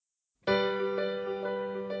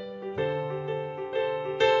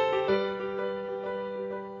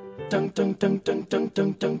me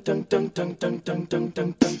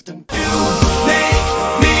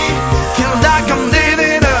feel like I'm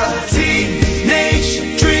living a teenage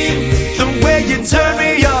dream. The way you turn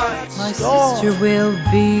me on. My sister will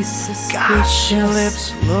be suspicious. Gosh, your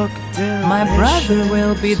lips look delicious. My brother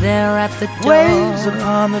will be there at the door. Waves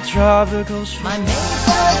upon the tropical shore. My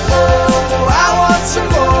Oh, I want some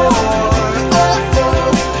more. Oh,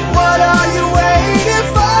 what are you waiting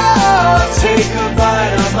for? Take a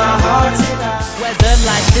bite of my heart tonight. whether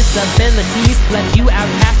life's disabilities left you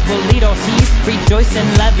outcast will lead or tease. Rejoice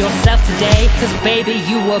and love yourself today, 'cause baby,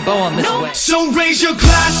 you were born this way. So raise your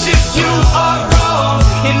glass if you are wrong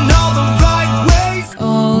in all the right ways.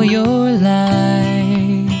 All your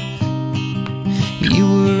life, you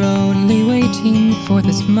were only waiting for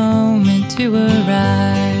this moment to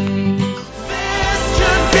arrive. This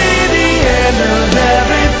should be the end of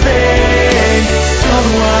everything.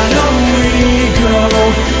 Somewhere only go,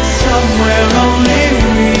 somewhere only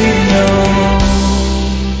we know.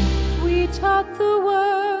 We taught the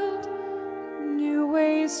world new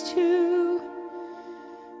ways to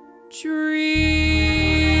dream.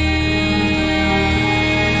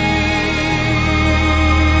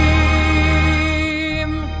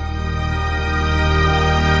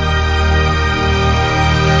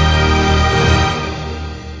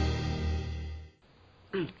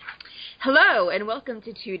 Hello, and welcome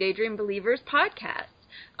to Two Daydream Believers podcast.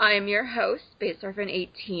 I am your host,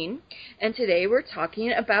 SpaceSurfin18, and today we're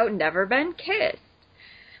talking about Never Been Kissed.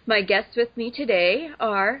 My guests with me today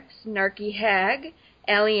are Snarky Hag,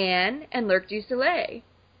 Allie-Ann, and Lurk du Soleil.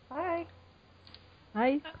 Hi.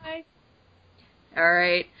 Hi. Hi. All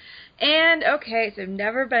right. And, okay, so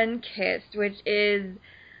Never Been Kissed, which is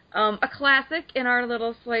a classic in our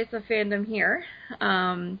little slice of fandom here.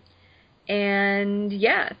 And,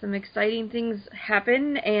 yeah, some exciting things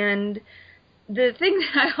happen, and the thing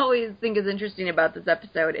that I always think is interesting about this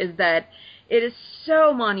episode is that it is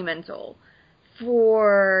so monumental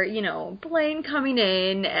for, you know, Blaine coming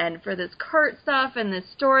in and for this Kurt stuff and this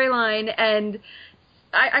storyline, and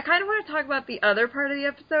I kind of want to talk about the other part of the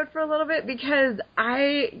episode for a little bit, because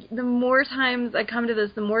the more times I come to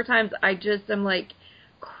this, the more times I just am like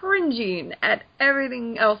cringing at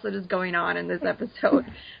everything else that is going on in this episode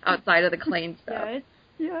outside of the Klaine stuff.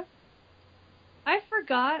 Yeah. I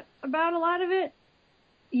forgot about a lot of it.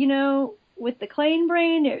 You know, with the Klaine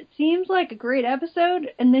brain, it seems like a great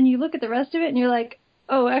episode, and then you look at the rest of it and you're like,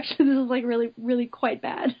 oh, actually this is like really, really quite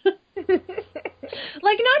bad.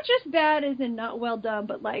 Like, not just bad as in not well done,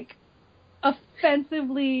 but like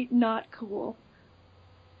offensively not cool.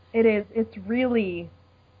 It is. It's really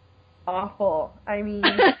awful. I mean,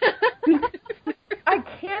 I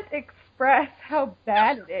can't express how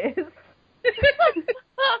bad it is.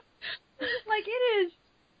 Like, it is.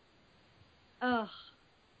 Ugh.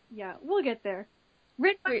 Yeah, we'll get there.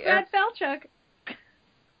 Written by Brad Falchuk.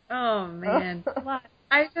 Oh, man.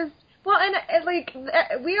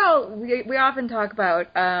 We often talk about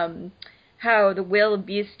how the Will of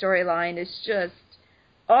Beast storyline is just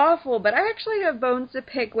awful, but I actually have bones to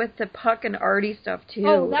pick with the Puck and Artie stuff, too.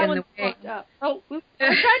 Oh, that one's fucked up. Oh, oops.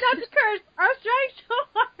 I'm trying not to curse. I was trying so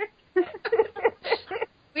hard.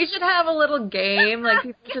 We should have a little game, like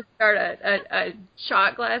people should start a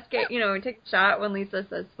shot glass game, you know, and take a shot when Lisa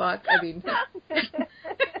says fuck. I mean,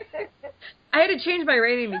 I had to change my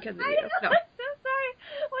rating because of you. No. I'm so sorry.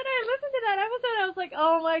 When I listened to that episode, I was like,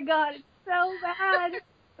 oh my god, it's so bad. It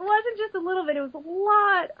wasn't just a little bit, it was a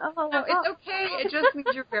lot. No, it's okay. It just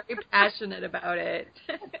means you're very passionate about it.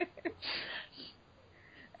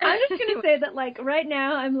 I'm just going to say that, like, right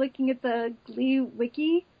now I'm looking at the Glee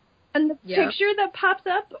wiki, and the picture that pops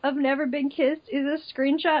up of Never Been Kissed is a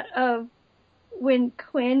screenshot of when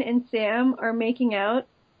Quinn and Sam are making out.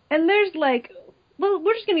 And there's, like, well,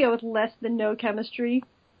 we're just going to go with less than no chemistry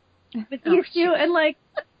with these two. And, like,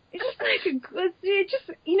 it's just like, it just,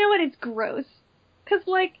 you know what, it's gross. Because,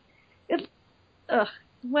 like,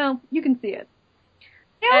 well, you can see it.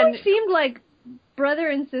 They always seemed like brother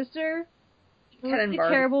and sister in a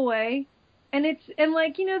terrible way. And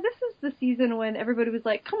like, you know, this is the season when everybody was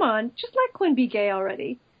like, come on, just let Quinn be gay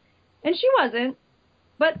already. And she wasn't.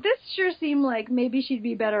 But this sure seemed like maybe she'd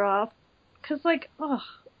be better off. Because, like,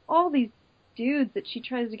 all these dudes that she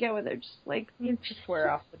tries to get with are just, like... You just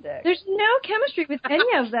swear off the dick. There's no chemistry with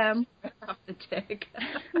any of them. Off the dick.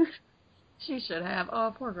 She should have.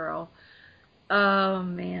 Oh, poor girl. Oh,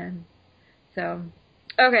 man. So,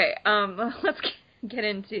 okay, let's get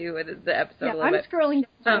into the episode a little bit. I'm scrolling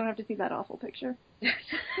so I don't have to see that awful picture.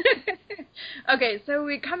 Okay, so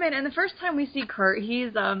we come in, and the first time we see Kurt,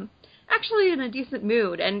 he's actually in a decent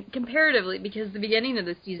mood, and comparatively, because the beginning of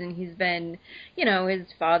the season he's been, his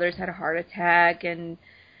father's had a heart attack, and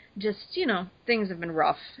just, things have been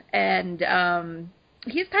rough, and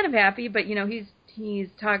he's kind of happy, but, he's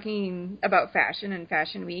talking about fashion and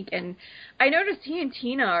Fashion Week, and I noticed he and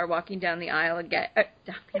Tina are walking down the aisle again.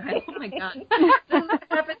 Down the aisle, oh my god. This is what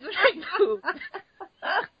happens when I move.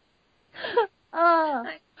 I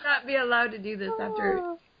should not be allowed to do this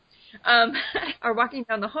after... are walking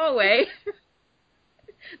down the hallway.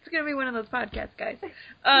 It's going to be one of those podcasts, guys.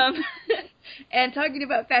 And talking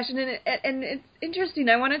about fashion, and it's interesting.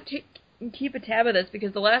 I want to keep a tab of this,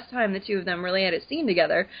 because the last time the two of them really had a scene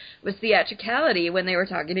together was Theatricality, when they were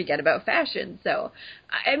talking again about fashion. So,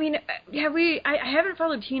 I mean, I haven't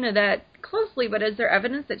followed Tina that closely, but is there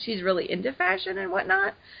evidence that she's really into fashion and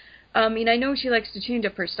whatnot? I mean, I know she likes to change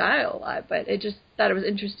up her style a lot, but I just thought it was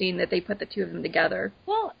interesting that they put the two of them together.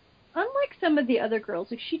 Well, unlike some of the other girls,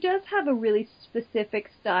 like, she does have a really specific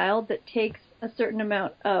style that takes a certain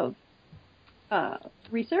amount of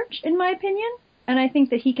research, in my opinion, and I think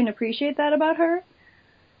that he can appreciate that about her.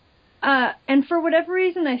 And for whatever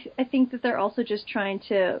reason, I think that they're also just trying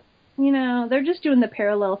to, they're just doing the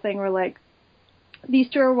parallel thing where, like, these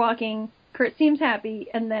two are walking, Kurt seems happy,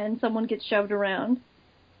 and then someone gets shoved around.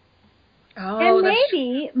 Oh,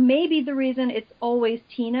 and maybe the reason it's always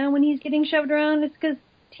Tina when he's getting shoved around is because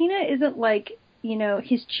Tina isn't like,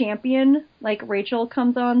 his champion, like Rachel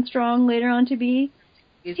comes on strong later on to be.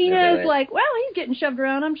 Tina is like, well, he's getting shoved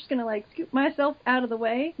around. I'm just going to, like, scoop myself out of the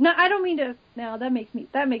way. No, I don't mean to. No, that makes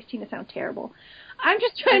Tina sound terrible. I'm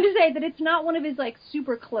just trying to say that it's not one of his, like,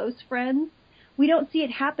 super close friends. We don't see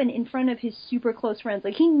it happen in front of his super close friends.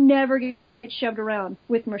 Like, he never gets shoved around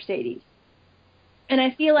with Mercedes. And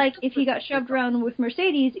I feel like if he got shoved around with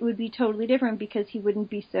Mercedes, it would be totally different because he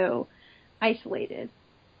wouldn't be so isolated.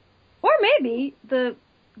 Or maybe the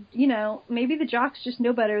jocks just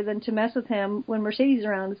know better than to mess with him when Mercedes is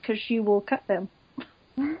around, because she will cut them.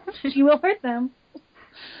 She will hurt them.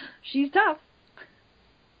 She's tough.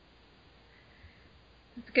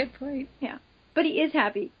 That's a good point. Yeah. But he is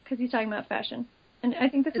happy because he's talking about fashion. And I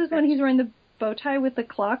think this is when he's wearing the bow tie with the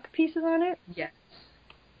clock pieces on it. Yes.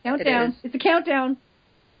 Countdown. It's a countdown.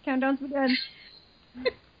 Countdown's begun.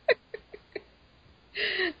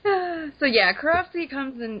 So yeah, Karofsky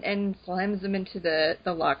comes and slams them into the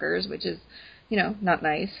lockers, which is, not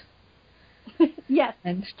nice. Yes.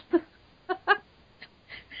 And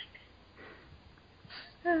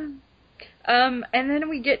then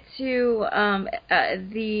we get to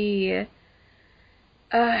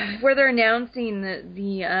where they're announcing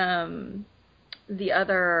the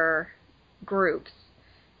other groups,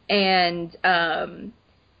 and I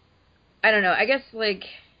don't know. I guess, like,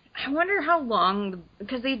 I wonder how long,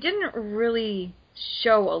 because they didn't really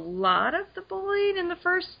show a lot of the bullying in the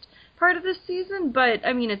first part of this season, but,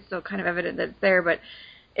 I mean, it's still kind of evident that it's there, but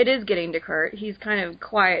it is getting to Kurt. He's kind of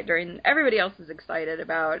quiet everybody else is excited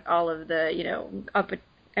about all of the,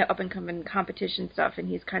 up-and-coming competition stuff, and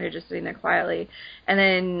he's kind of just sitting there quietly. And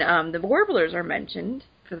then the Warblers are mentioned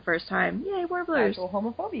for the first time. Yay, Warblers! Actual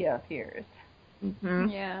homophobia appears. Mm-hmm.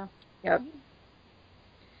 Yeah. Yep.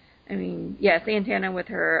 I mean, yeah, Santana with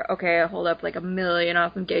her, okay, hold up, like a million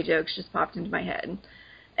awesome gay jokes just popped into my head.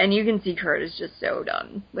 And you can see Kurt is just so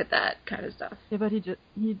done with that kind of stuff. Yeah, but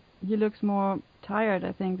he looks more tired,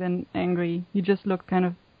 I think, than angry. He just looked kind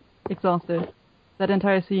of exhausted, that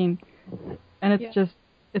entire scene. And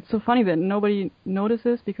it's so funny that nobody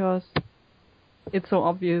notices because it's so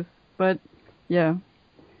obvious. But, yeah,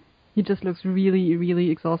 he just looks really, really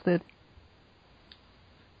exhausted.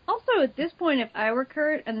 Also, at this point, if I were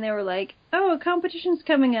Kurt and they were like, oh, a competition's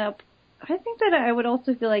coming up, I think that I would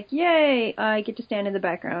also feel like, yay, I get to stand in the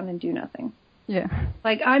background and do nothing. Yeah.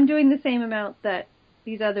 Like, I'm doing the same amount that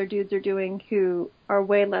these other dudes are doing who are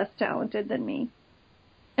way less talented than me.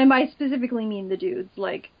 And I specifically mean the dudes,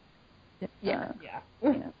 like... Yeah.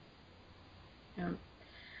 Yeah.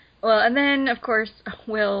 Well, and then, of course,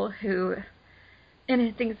 Will, who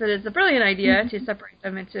thinks that it's a brilliant idea to separate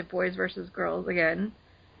them into boys versus girls again.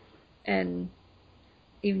 And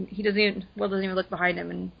Will doesn't even look behind him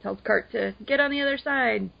and tells Kurt to get on the other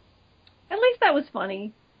side. At least that was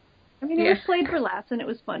funny. I mean, it was played for laughs and it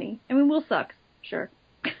was funny. I mean, Will sucks, sure.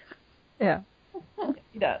 Yeah.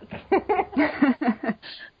 He does.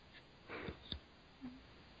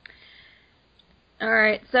 All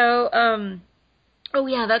right, so, oh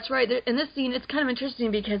yeah, that's right. In this scene, it's kind of interesting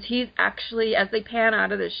because he's actually, as they pan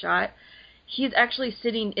out of this shot, he's actually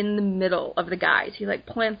sitting in the middle of the guys. He, like,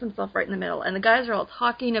 plants himself right in the middle. And the guys are all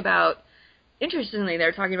talking about, interestingly,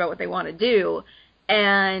 they're talking about what they want to do.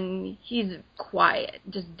 and he's quiet,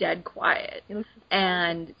 just dead quiet,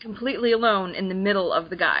 and completely alone in the middle of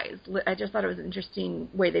the guys. I just thought it was an interesting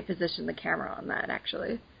way they positioned the camera on that,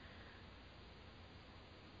 actually.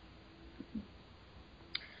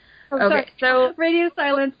 Oh, okay, so radio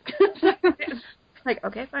silence. like,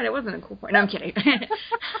 okay, fine, it wasn't a cool point. No, I'm kidding.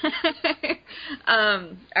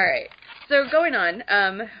 All right. So going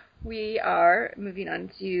on, we are moving on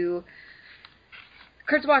to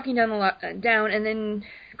Kurt's walking down, and then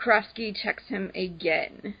Karofsky checks him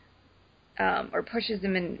again, or pushes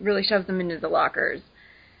him and really shoves him into the lockers.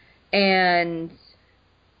 And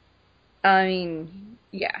I mean,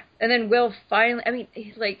 yeah. And then Will finally, I mean,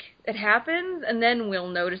 like, it happens, and then Will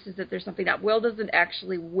notices that there's something that Will doesn't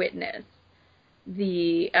actually witness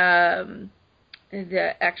the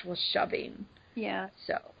actual shoving. Yeah.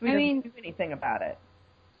 So We don't do anything about it.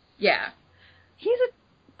 Yeah. He's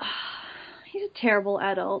a terrible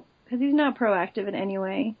adult because he's not proactive in any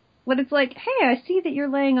way. But it's like, hey, I see that you're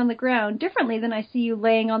laying on the ground differently than I see you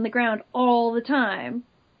laying on the ground all the time.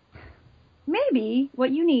 Maybe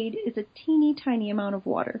what you need is a teeny tiny amount of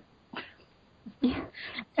water. Yeah.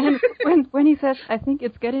 And when he says, I think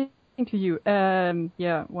it's getting to you,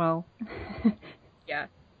 yeah, well. Yeah.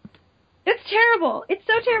 It's terrible. It's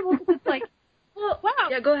so terrible because it's like, well, wow.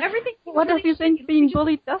 Yeah, go ahead. Everything. What does you think being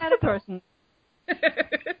bullied does to a person?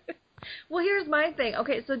 Well, here's my thing.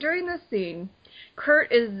 Okay, so during this scene,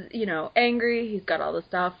 Kurt is, angry. He's got all the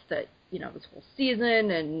stuff that, this whole season,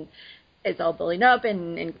 and it's all building up,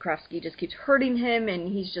 and Karofsky just keeps hurting him,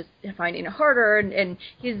 and he's just finding it harder, and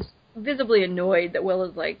he's visibly annoyed that Will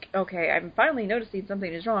is like, okay, I'm finally noticing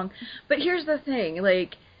something is wrong. But here's the thing,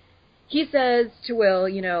 like, he says to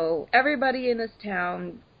Will, everybody in this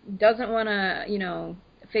town doesn't want to,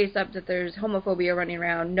 face up that there's homophobia running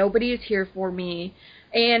around. Nobody is here for me,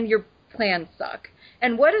 and your plans suck.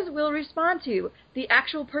 And what does Will respond to? The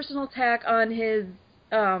actual personal attack on his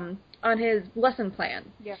lesson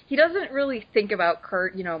plan. Yeah. He doesn't really think about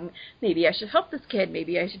Kurt, maybe I should help this kid.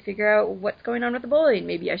 Maybe I should figure out what's going on with the bullying.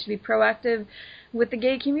 Maybe I should be proactive with the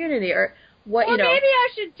gay community, or what, Maybe I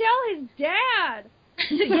should tell his dad.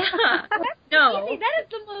 Yeah. No. Easy.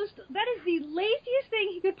 That is the laziest thing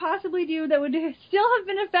he could possibly do that would still have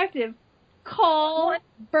been effective. Call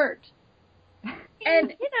Bert.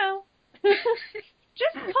 And,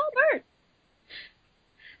 just call Bert.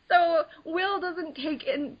 So Will doesn't he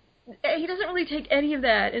doesn't really take any of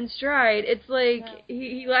that in stride. It's like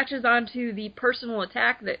he latches onto the personal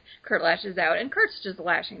attack that Kurt lashes out, and Kurt's just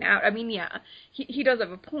lashing out. I mean, yeah, he does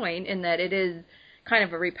have a point in that it is kind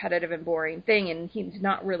of a repetitive and boring thing, and he's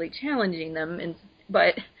not really challenging them,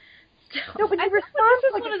 but still. No, but he responds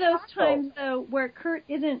this is one of those times, though, where Kurt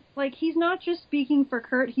isn't, like, he's not just speaking for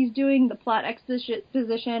Kurt, he's doing the plot exposition,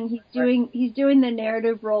 he's doing the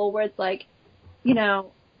narrative role where it's like,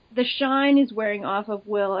 the shine is wearing off of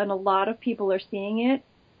Will, and a lot of people are seeing it,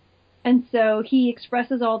 and so he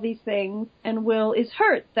expresses all these things, and Will is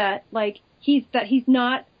hurt that he's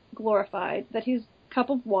not glorified, that his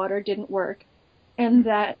cup of water didn't work, and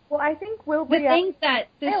that I think Will the things that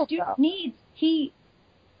the student needs,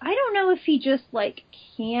 I don't know if he just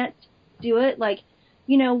can't do it.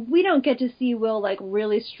 We don't get to see Will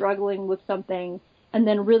really struggling with something and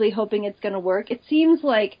then really hoping it's going to work. It seems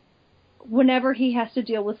like whenever he has to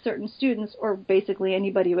deal with certain students, or basically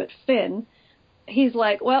anybody but Finn, he's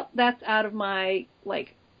like, well, that's out of my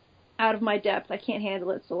depth. I can't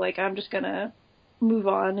handle it. So I'm just going to move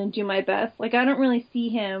on and do my best. I don't really see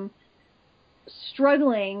him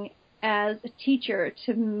struggling as a teacher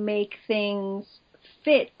to make things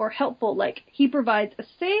fit or helpful. He provides a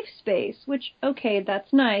safe space, which, okay,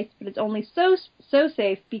 that's nice, but it's only so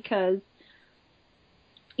safe because,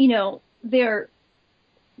 they're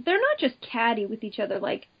not just catty with each other.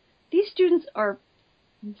 These students are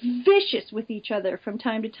vicious with each other from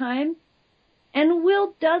time to time, and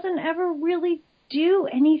Will doesn't ever really do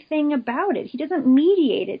anything about it. He doesn't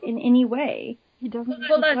mediate it in any way. He doesn't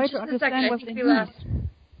Hold on try just to a second. understand I what think they we need. lost.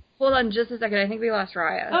 Hold on just a second. I think we lost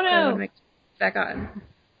Raya. Oh, no. So I want to make back on.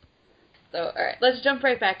 So, all right. Let's jump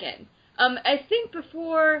right back in. I think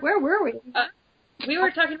before... Where were we? We were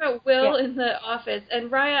talking about Will in the office. And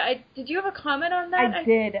Raya, did you have a comment on that? I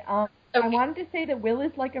did. I Okay. wanted to say that Will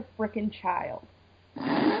is like a frickin' child.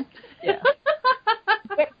 Yeah.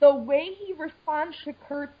 But the way he responds to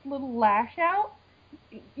Kurt's little lash out,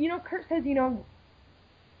 Kurt says,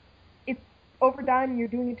 it's overdone, you're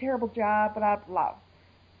doing a terrible job, blah, blah.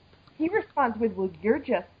 He responds with, well, you're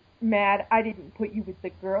just mad I didn't put you with the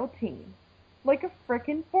girl team. Like a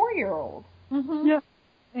frickin' 4-year-old. Mm-hmm. Yeah,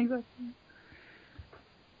 exactly.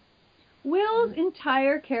 Will's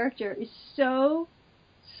entire character is so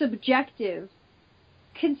subjective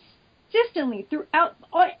consistently throughout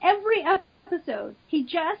every episode, he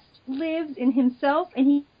just lives in himself, and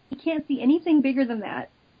he can't see anything bigger than that.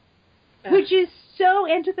 Which is so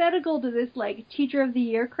antithetical to this, like, Teacher of the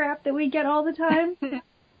Year crap that we get all the time.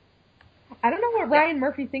 I don't know what Ryan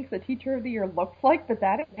Murphy thinks the Teacher of the Year looks like, but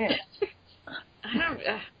that is it. I'm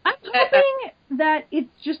hoping that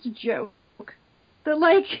it's just a joke. That,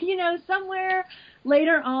 like, you know, somewhere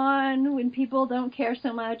later on, when people don't care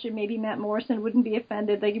so much, and maybe Matt Morrison wouldn't be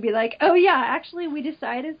offended, they could be like, oh yeah, actually we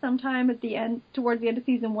decided sometime at the end, towards the end of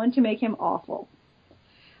season 1, to make him awful.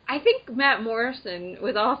 I think Matt Morrison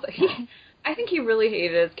was also, I think he really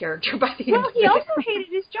hated his character by the end of it. Well, he also hated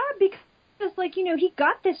his job because, like, you know, he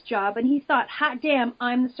got this job and he thought, hot damn,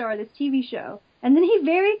 I'm the star of this TV show. And then he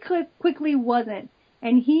very quickly wasn't.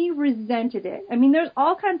 And he resented it. I mean, there's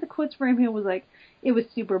all kinds of quotes for him. He was like, it was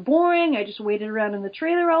super boring. I just waited around in the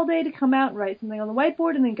trailer all day to come out and write something on the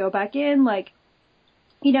whiteboard and then go back in. Like,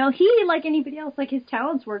 you know, he, like anybody else, like, his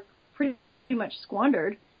talents were pretty much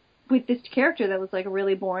squandered with this character that was, like,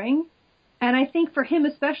 really boring. And I think for him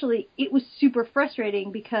especially, it was super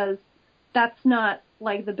frustrating because that's not,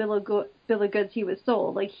 like, the bill of goods he was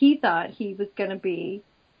sold. Like, he thought he was going to be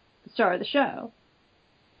the star of the show.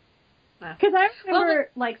 Because I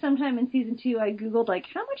remember, like, sometime in season 2, I Googled, like,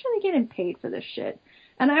 how much are they getting paid for this shit?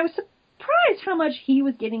 And I was surprised how much he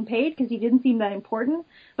was getting paid because he didn't seem that important.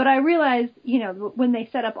 But I realized, you know, when they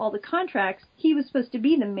set up all the contracts, he was supposed to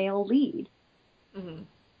be the male lead. Mm-hmm.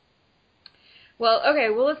 Well,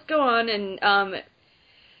 okay, well, let's go on. And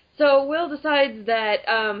so Will decides that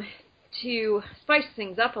to spice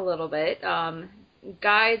things up a little bit,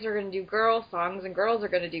 guys are going to do girl songs and girls are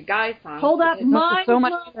going to do guy songs. Hold up, mind so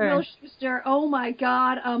much blown, Will Schuster. Oh my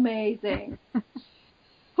God, amazing.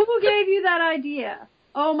 Who gave you that idea?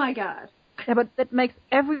 Oh my God. Yeah, but that makes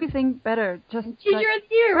everything better. Just Teacher like, of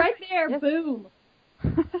the Year, right there, yes. boom.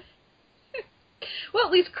 Well,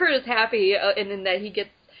 at least Kurt is happy in that he gets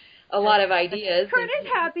a lot of ideas. Kurt is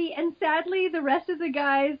happy, and sadly, the rest of the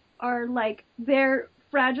guys are like, their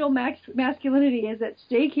fragile masculinity is at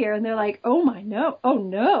stake here, and they're like, oh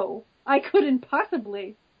no, I couldn't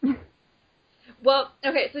possibly. Well,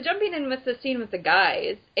 okay, so jumping in with the scene with the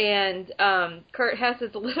guys, and Kurt has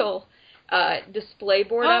his little display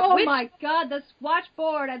board up. Oh my God, the swatch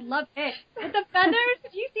board, I love it. With the feathers,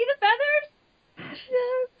 do you see the feathers?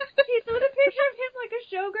 Yes. He's with a picture of him like a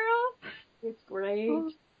showgirl. It's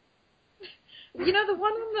great. You know, the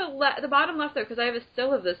one on the bottom left there, because I have a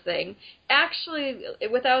still of this thing, actually,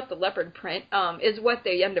 without the leopard print, is what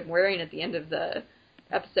they end up wearing at the end of the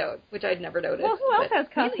episode, which I'd never noticed. Well, who else has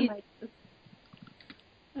customized?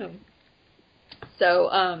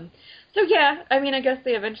 So yeah, I mean, I guess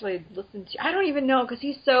they eventually listened to, I don't even know, because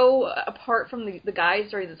he's so apart from the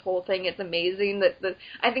guys during this whole thing. It's amazing that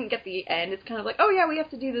I think at the end, it's kind of like, oh yeah, we have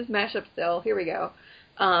to do this mashup still. Here we go.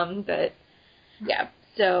 But yeah.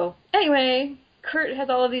 So, anyway, Kurt has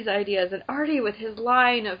all of these ideas, and Artie with his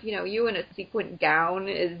line of, you know, you in a sequin gown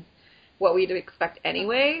is what we'd expect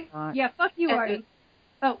anyway. Yeah, fuck you, Artie.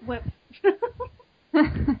 Oh, whip.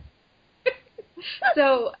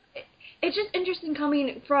 So, it's just interesting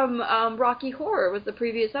coming from Rocky Horror was the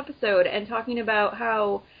previous episode, and talking about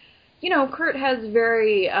how, you know, Kurt has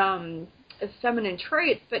very feminine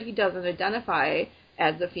traits, but he doesn't identify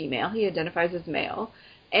as a female. He identifies as male.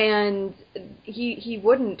 And he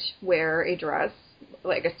wouldn't wear a dress,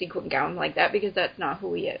 like a sequin gown like that, because that's not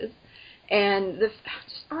who he is. And just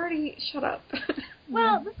Artie, shut up.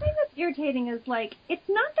 Well, the thing that's irritating is, like, it's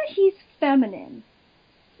not that he's feminine.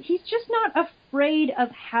 He's just not afraid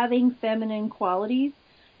of having feminine qualities.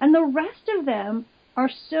 And the rest of them are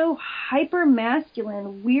so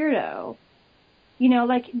hyper-masculine weirdo. You know,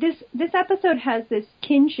 like, this episode has this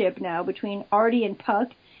kinship now between Artie and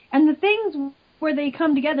Puck, and the things where they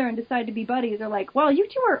come together and decide to be buddies are like, well, you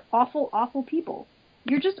two are awful, awful people.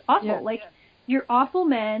 You're just awful. Yeah. Like, you're awful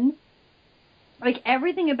men. Like,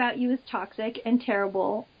 everything about you is toxic and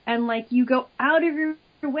terrible. And, like, you go out of your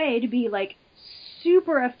way to be, like,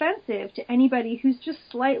 super offensive to anybody who's just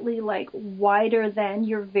slightly, like, wider than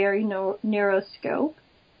your very narrow scope.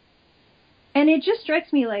 And it just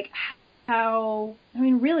strikes me, like, how, I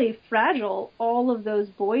mean, really fragile all of those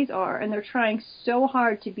boys are, and they're trying so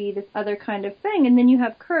hard to be this other kind of thing. And then you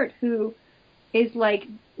have Kurt, who is like,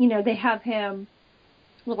 you know, they have him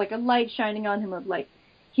with like a light shining on him of like,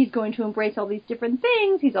 he's going to embrace all these different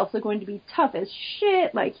things. He's also going to be tough as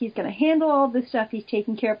shit. Like, he's going to handle all this stuff. He's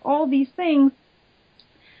taking care of all these things.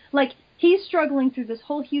 Like, he's struggling through this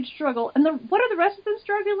whole huge struggle. And what are the rest of them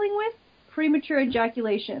struggling with? Premature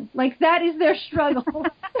ejaculation. Like, that is their struggle.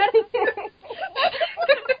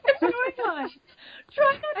 storyline.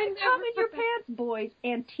 Try not to come in your pants, boys,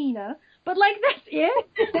 and Tina. But, like, that's it?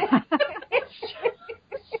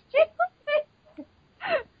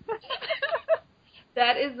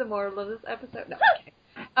 That is the moral of this episode. No, okay.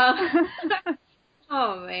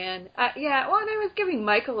 Oh, man. Yeah, well, and I was giving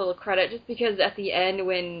Mike a little credit just because at the end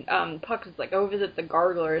when Puck is like, oh, visit the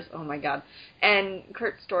garglers, oh, my God, and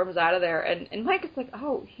Kurt storms out of there, and Mike is like,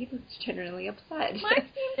 oh, he looks genuinely upset. Mike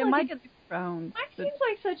seems frown. Mike seems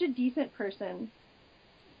like such a decent person.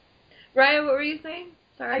 Ryan, what were you saying?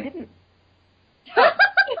 Sorry. I didn't.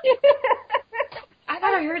 I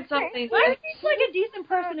thought I heard something. Mike seems like a decent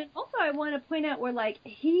person, and also I want to point out where, like,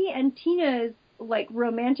 he and Tina's, like,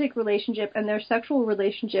 romantic relationship and their sexual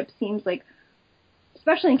relationship seems like,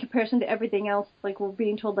 especially in comparison to everything else, like, we're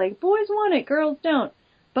being told, like, boys want it, girls don't.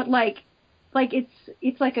 But, like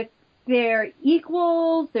it's like they're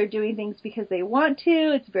equals, they're doing things because they want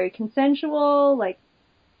to, it's very consensual, like,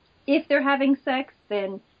 if they're having sex,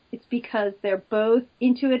 then it's because they're both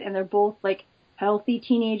into it and they're both, like, healthy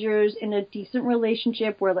teenagers in a decent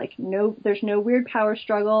relationship where, like, there's no weird power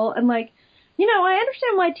struggle, and, like, you know, I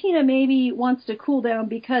understand why Tina maybe wants to cool down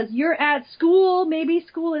because you're at school. Maybe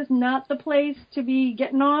school is not the place to be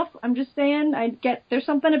getting off. I'm just saying. There's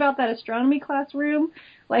something about that astronomy classroom.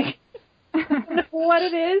 Like, I don't know what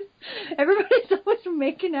it is. Everybody's always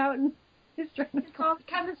making out in astronomy. It's called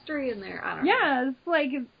chemistry in there. I don't know. Yeah, it's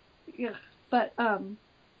like, yeah. But,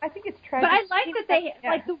 I think it's tragic. But I like that they,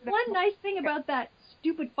 like, the one nice thing about that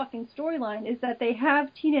stupid fucking storyline is that they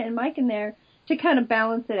have Tina and Mike in there to kind of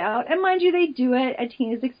balance it out. And mind you, they do it at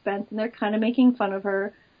Tina's expense, and they're kind of making fun of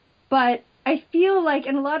her. But I feel like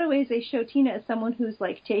in a lot of ways they show Tina as someone who's,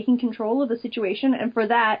 like, taking control of the situation, and for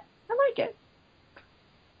that, I like it.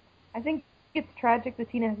 I think it's tragic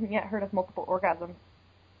that Tina hasn't yet heard of multiple orgasms.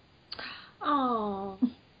 Oh,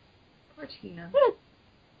 poor Tina. We're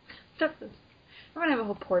going to have a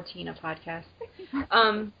whole poor Tina podcast.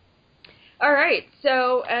 All right,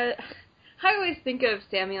 so I always think of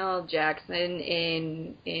Samuel L. Jackson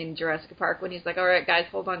in Jurassic Park when he's like, all right, guys,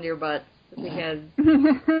 hold on to your butts, because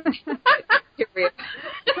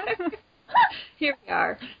here we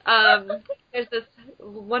are. There's this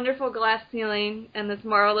wonderful glass ceiling and this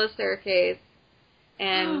marvelous staircase,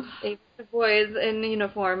 and a bunch of boys in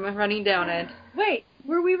uniform running down it. Wait,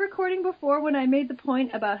 were we recording before when I made the point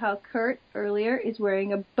about how Kurt earlier is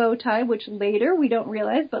wearing a bow tie, which later, we don't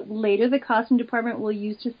realize, but later the costume department will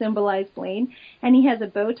use to symbolize Blaine, and he has a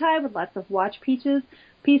bow tie with lots of watch pieces,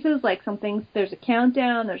 like there's a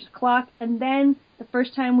countdown, there's a clock, and then the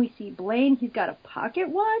first time we see Blaine, he's got a pocket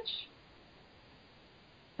watch.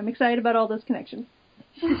 I'm excited about all those connections.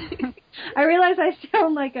 I realize I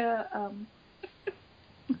sound like a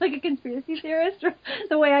conspiracy theorist,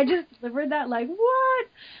 the way I just delivered that, like, what?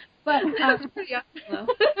 But,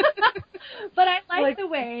 but I like the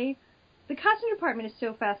way the costume department is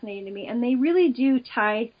so fascinating to me, and they really do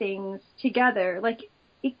tie things together. Like,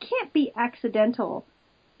 it can't be accidental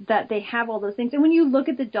that they have all those things. And when you look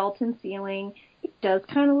at the Dalton ceiling, it does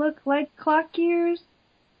kind of look like clock gears,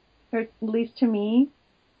 or at least to me.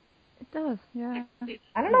 It does, yeah.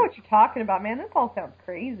 I don't know what you're talking about, man. This all sounds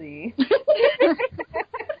crazy.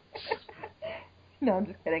 No, I'm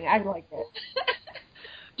just kidding. I like it.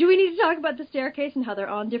 Do we need to talk about the staircase and how they're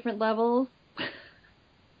on different levels?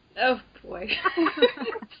 Oh, boy.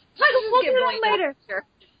 We'll do that later. Sure.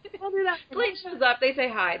 We'll do that later. Blaine shows up, they say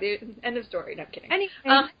hi. End of story. No, I'm kidding. Anyway,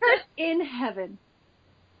 Kurt's in heaven.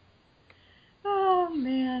 Oh,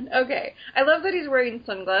 man. Okay. I love that he's wearing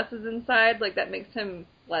sunglasses inside. Like, that makes him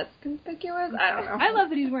less conspicuous. I don't know. I love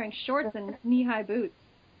that he's wearing shorts and knee-high boots.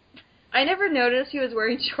 I never noticed he was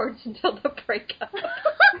wearing shorts until the breakup. I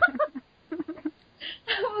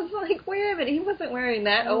was like, wait a minute, he wasn't wearing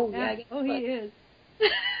that. Oh, yeah. Oh, he is.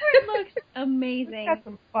 Kurt looks amazing. He's got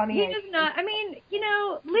some funny He does not, I mean,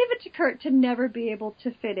 leave it to Kurt to never be able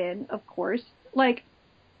to fit in, of course. Like,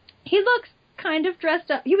 he looks kind of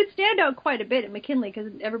dressed up. He would stand out quite a bit at McKinley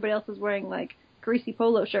because everybody else is wearing, like, greasy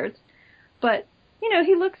polo shirts. But,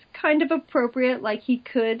 he looks kind of appropriate, like he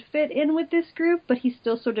could fit in with this group, but he's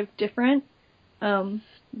still sort of different.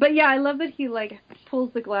 But yeah, I love that he, like,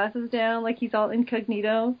 pulls the glasses down, like he's all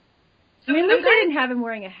incognito. I mean, at least they didn't have him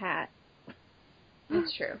wearing a hat.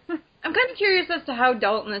 That's true. I'm kind of curious as to how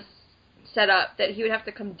Dalton is set up, that he would have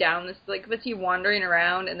to come down this, like, was he wandering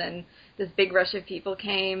around, and then this big rush of people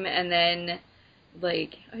came, and then,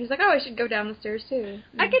 like, he's like, oh, I should go down the stairs, too.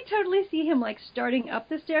 I could totally see him, like, starting up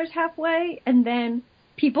the stairs halfway, and then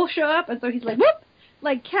people show up, and so he's like, whoop!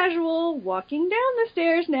 Like, casual, walking down the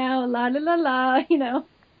stairs now, la la la la,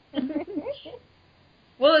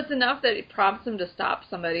 Well, it's enough that it prompts him to stop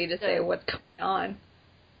somebody to say what's going on.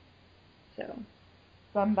 So.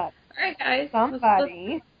 Somebody. All right, guys.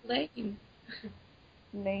 Somebody. Lane.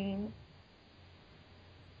 Lane.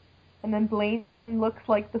 And then Blaine looks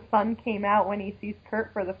like the sun came out when he sees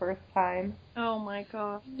Kurt for the first time. Oh my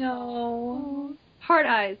god. No. Hard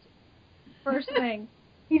eyes. First thing.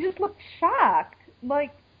 He just looks shocked.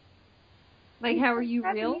 Like, how are you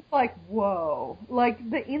real? He's like, whoa. Like,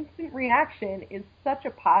 the instant reaction is such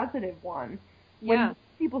a positive one. When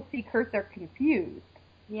people see Kurt, they're confused.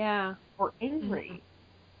 Yeah. Or angry.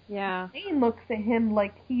 Yeah. Blaine looks at him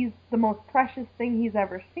like he's the most precious thing he's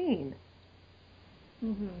ever seen.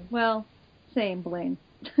 Mm-hmm. Well, same, Blaine.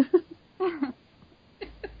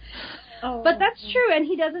 Oh. But that's true, and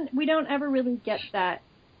we don't ever really get that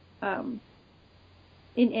in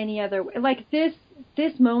any other way. Like, this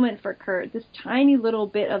moment for Kurt, this tiny little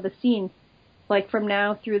bit of the scene, like from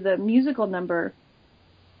now through the musical number,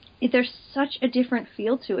 there's such a different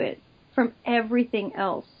feel to it from everything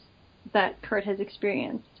else that Kurt has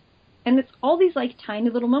experienced. And it's all these, like, tiny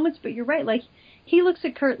little moments, but you're right, like, he looks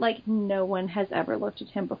at Kurt like no one has ever looked at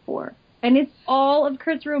him before. And it's all of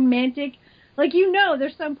Kurt's romantic, like,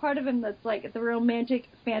 there's some part of him that's like, the romantic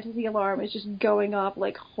fantasy alarm is just going off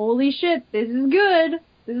like, holy shit, this is good.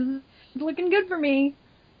 This is looking good for me.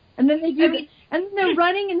 And then and they're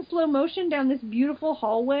running in slow motion down this beautiful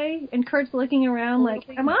hallway, and Kurt's looking around like,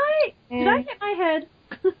 did I hit my head?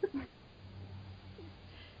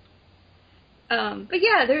 But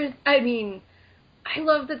yeah, I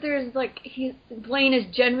love that there's, like, Blaine is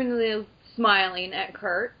genuinely smiling at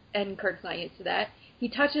Kurt, and Kurt's not used to that. He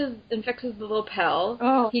touches and fixes the lapel.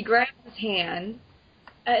 Oh. He grabs his hand.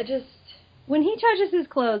 When he touches his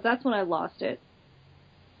clothes, that's when I lost it.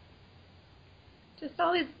 Just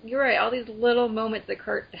all these, you're right, all these little moments that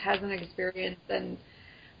Kurt hasn't experienced, and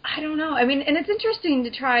I don't know. I mean, and it's interesting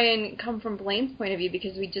to try and come from Blaine's point of view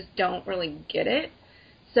because we just don't really get it.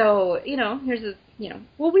 So, here's this,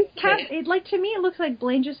 Well, to me, it looks like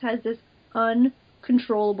Blaine just has this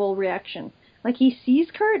uncontrollable reaction. Like, he sees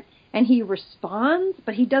Kurt, and he responds,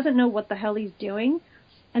 but he doesn't know what the hell he's doing.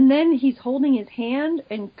 And then he's holding his hand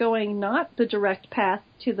and going not the direct path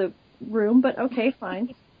to the room, but okay,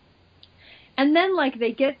 fine. And then, like,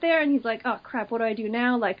 they get there, and he's like, oh, crap, what do I do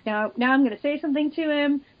now? Like, now I'm going to say something to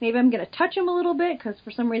him. Maybe I'm going to touch him a little bit, because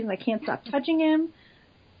for some reason I can't stop touching him.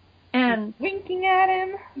 And he's winking at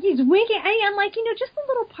him. He's winking. And, like, just the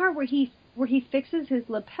little part where he fixes his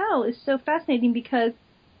lapel is so fascinating because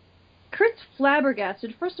Kurt's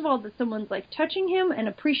flabbergasted. First of all, that someone's, like, touching him and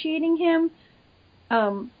appreciating him.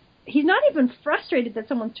 He's not even frustrated that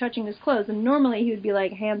someone's touching his clothes. And normally he would be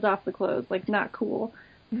like, hands off the clothes, like, not cool.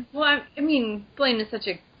 Well, I mean, Blaine is such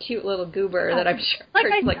a cute little goober that I'm sure.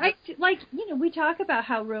 We talk about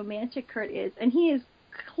how romantic Kurt is, and he is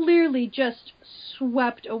clearly just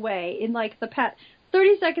swept away in, like, the past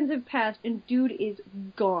 30 seconds have passed, and dude is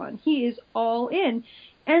gone. He is all in.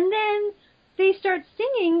 And then they start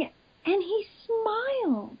singing, and he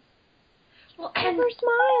smiles. Well, Ever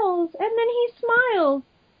smiles, and then he smiles.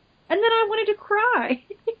 And then I wanted to cry,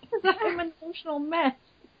 because I'm an emotional mess.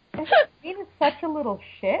 Blaine is such a little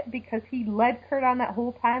shit, because he led Kurt on that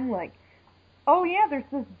whole time, like, oh yeah, there's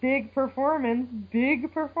this big performance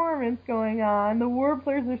going on. The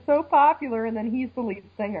Warblers are so popular, and then he's the lead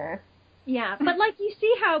singer. Yeah, but, like, you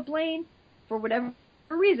see how Blaine, for whatever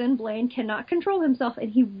reason, Blaine cannot control himself,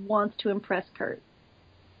 and he wants to impress Kurt.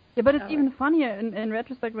 Yeah, but it's even funnier in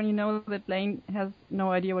retrospect when you know that Blaine has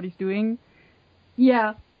no idea what he's doing.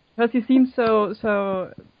 Yeah. Because he seems so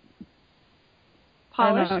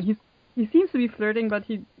polished. I don't know, he seems to be flirting, but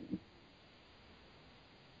he's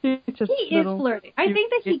just is flirting. I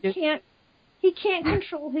think that he can't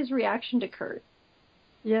control his reaction to Kurt.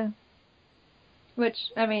 Yeah. Which,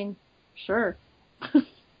 I mean, sure.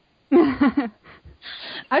 I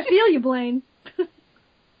feel you, Blaine.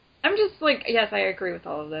 I'm just like, yes, I agree with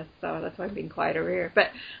all of this, so that's why I'm being quiet over here.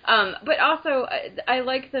 But also, I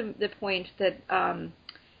like the point that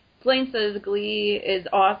Blaine says Glee is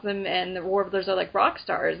awesome and the Warblers are like rock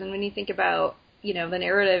stars. And when you think about, the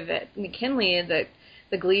narrative at McKinley, that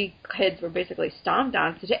the Glee kids were basically stomped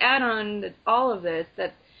on. So to add on all of this,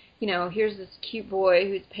 that, here's this cute boy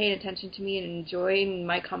who's paying attention to me and enjoying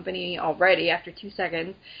my company already after 2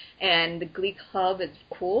 seconds, and the Glee Club is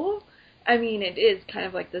cool. I mean, it is kind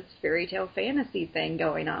of like this fairy tale fantasy thing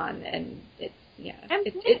going on, and it's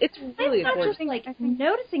really not gorgeous. just like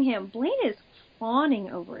noticing him. Blaine is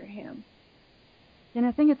fawning over him. And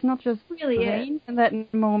I think it's not just really Blaine in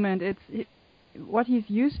that moment. It's what he's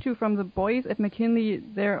used to from the boys at McKinley.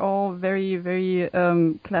 They're all very, very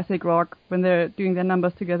classic rock when they're doing their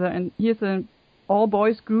numbers together. And here's an all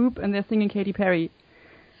boys group, and they're singing Katy Perry.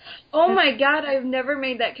 Oh my god, I've never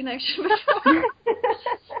made that connection before.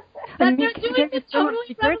 That I mean, they're doing the it's so much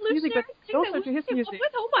totally great music, revolutionary but thing also that to we his came up music.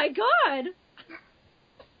 with. Oh my god!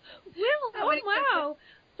 Will, How oh many wow!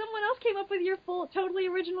 Someone else came up with your full, totally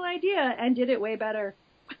original idea and did it way better.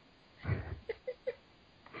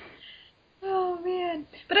 Oh man!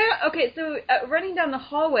 But okay, so running down the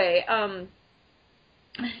hallway,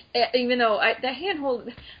 even though the handhold,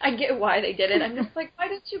 I get why they did it. I'm just like, why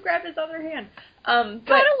didn't you grab his other hand? Kind of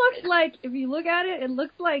looks like, if you look at it, it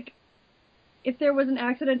looks like if there was an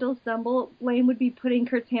accidental stumble, Blaine would be putting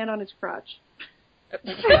Kurt's hand on his crotch.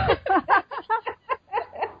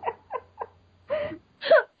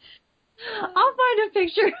 I'll find a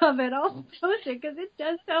picture of it. I'll post it because it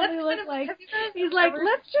does totally look like he's like,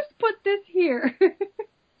 let's just put this here.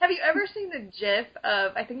 Have you ever seen the GIF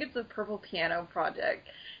of, I think it's a Purple Piano Project,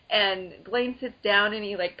 and Blaine sits down and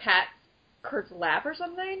he like pats Kurt's lap or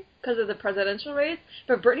something because of the presidential race,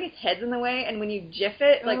 but Brittany's head's in the way, and when you GIF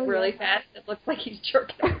it like really fast, it looks like he's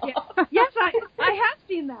jerking off. Yes, I have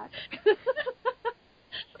seen that.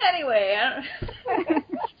 Anyway,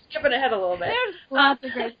 skipping ahead a little bit. There's lots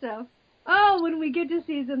of great stuff. Oh, when we get to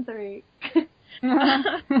season 3.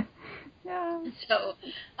 Yeah. So,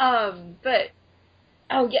 but,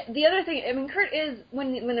 oh yeah, the other thing, I mean, Kurt is,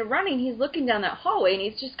 when they're running, he's looking down that hallway, and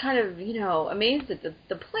he's just kind of, amazed at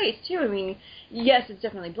the place, too. I mean, yes, it's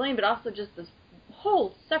definitely Blaine, but also just this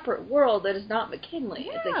whole separate world that is not McKinley.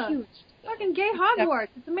 Yeah. It's a huge... Fucking gay Hogwarts.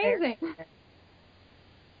 It's amazing.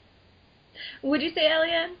 Would you say,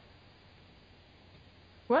 Eliane?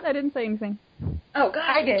 What? I didn't say anything. Oh, God,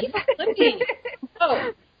 I did. keep flipping.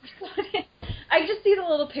 Oh, I just see the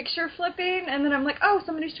little picture flipping, and then I'm like, oh,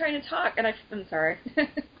 somebody's trying to talk, and I'm sorry.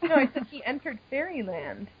 No, I said he entered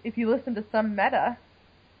Fairyland. If you listen to some meta,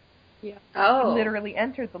 Yeah. Oh. he literally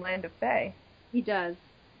entered the land of Fae. He does.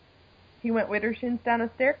 He went Widdershins down a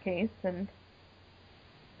staircase, and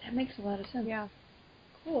That makes a lot of sense. Yeah.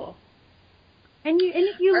 Cool. And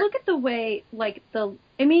if you look at the way, like,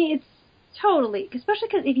 it's totally, especially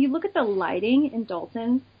because if you look at the lighting in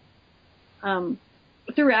Dalton,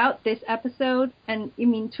 throughout this episode, and I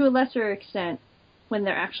mean, to a lesser extent, when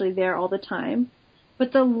they're actually there all the time,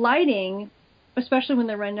 but the lighting, especially when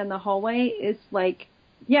they're running down the hallway, is like,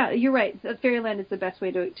 yeah, you're right, Fairyland is the best way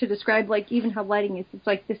to describe, like, even how lighting is. It's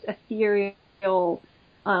like this ethereal,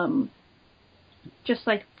 just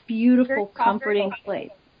like beautiful, comforting place.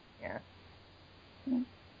 yeah.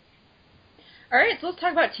 All right, so let's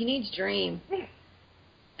talk about Teenage Dream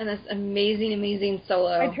and this amazing, amazing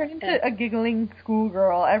solo. I turn into a giggling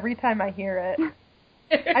schoolgirl every time I hear it.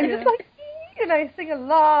 I'm just like, and I sing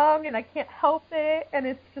along, and I can't help it, and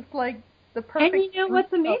it's just like the perfect... And you know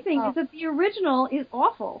what's amazing is that the original is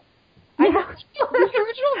awful. I know. The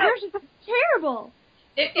original version is terrible.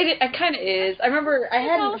 It kind of is. I remember I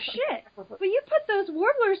had... Oh, shit. But you put those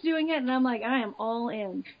warblers doing it, and I'm like, I am all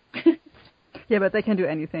in. Yeah, but they can do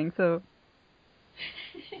anything, so...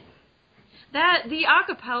 The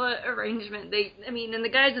acapella arrangement, and the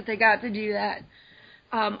guys that they got to do that,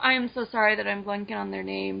 I am so sorry that I'm blanking on their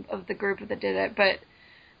name of the group that did it, but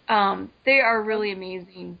they are really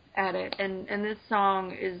amazing at it, and this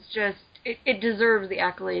song is just, it deserves the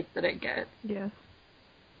accolades that it gets. Yes.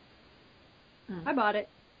 I bought it.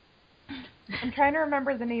 I'm trying to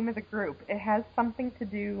remember the name of the group. It has something to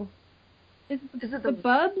do... Is it the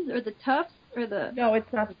Bubs, or the Tufts, or the... No,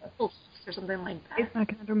 it's not the... Or something like that. I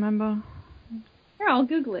can't remember. Here, I'll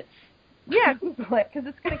Google it. Yeah, Google it, because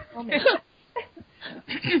it's going to kill me.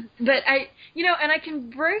 But and I can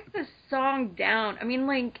break this song down. I mean,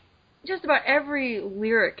 like, just about every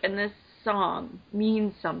lyric in this song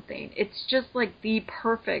means something. It's just like the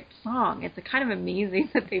perfect song. It's kind of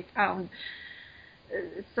amazing that they found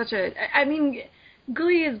such a... I mean,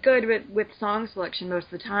 Glee is good with song selection most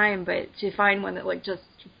of the time, but to find one that, like, just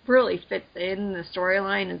really fits in the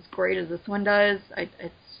storyline as great as this one does,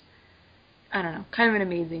 it's, I don't know, kind of an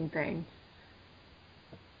amazing thing.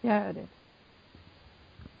 Yeah, it is.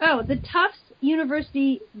 Oh, the Tufts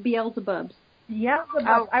University Beelzebubs. Beelzebub.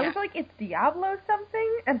 Oh, I yeah. was like, it's Diablo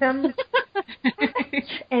something? And then...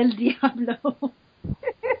 El Diablo.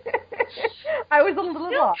 I was a little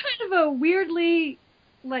Still lost. kind of a weirdly,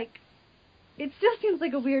 like, it still seems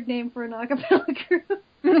like a weird name for an acapella group.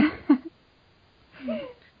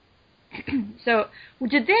 So,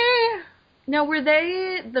 were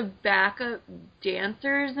they the backup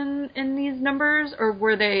dancers in these numbers, or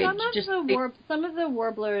were they Some of the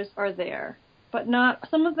warblers are there, but not,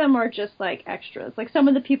 some of them are just, like, extras. Like, some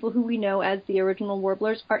of the people who we know as the original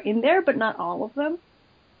warblers are in there, but not all of them.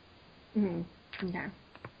 Mm-hmm. Okay.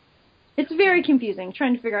 It's very confusing,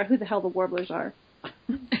 trying to figure out who the hell the warblers are.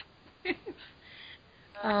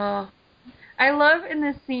 I love in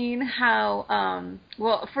this scene how,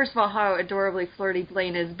 well, first of all, how adorably flirty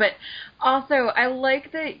Blaine is, but also I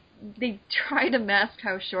like that they try to mask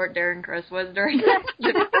how short Darren Criss was during that.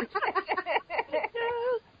 There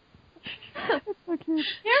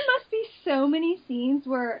must be so many scenes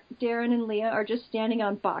where Darren and Leah are just standing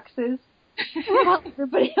on boxes while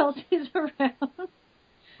everybody else is around.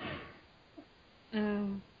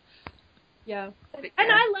 Yeah. And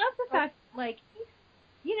I love the fact, like,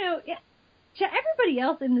 you know, to everybody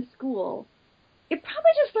else in the school, it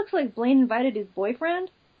probably just looks like Blaine invited his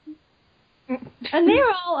boyfriend. And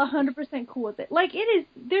they're all 100% cool with it. Like, it is,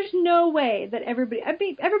 there's no way that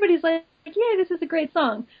everybody's like, yeah, this is a great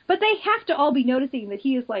song. But they have to all be noticing that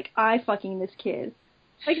he is like, I fucking this kid.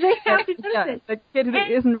 Like, they have to notice it. The kid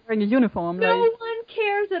isn't wearing a uniform. No one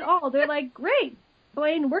cares at all. They're like, great,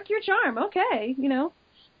 Blaine, work your charm. Okay, you know.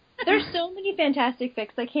 There's so many fantastic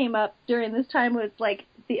fics that came up during this time with, like,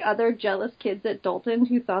 the other jealous kids at Dalton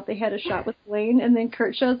who thought they had a shot with Blaine, and then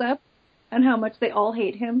Kurt shows up, and how much they all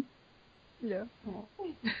hate him. Yeah.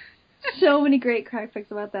 So many great crack fics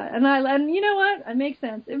about that. And you know what? It makes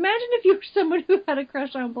sense. Imagine if you were someone who had a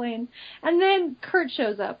crush on Blaine, and then Kurt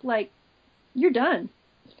shows up. Like, you're done.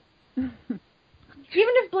 Even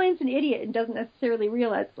if Blaine's an idiot and doesn't necessarily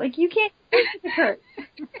realize, like, you can't listen to Kurt.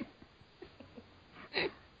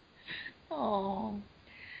 Oh,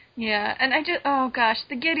 yeah, and oh gosh,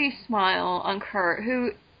 the giddy smile on Kurt,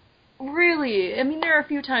 who really, I mean, there are a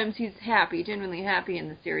few times he's happy, genuinely happy in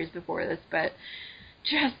the series before this, but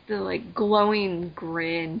just the, like, glowing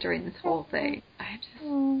grin during this whole thing.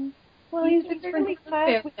 Well, he's rarely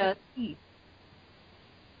smiles with his teeth.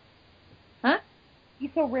 Huh? He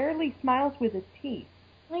so rarely smiles with his teeth.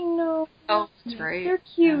 I know. Oh, that's right. They're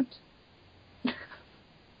cute. Yeah.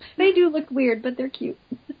 They do look weird, but they're cute.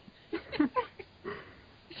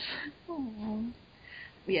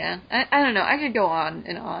 Yeah, I don't know. I could go on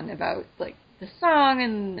and on about, like, the song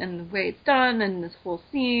and the way it's done and this whole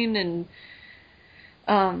scene and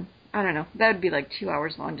I don't know. That would be like 2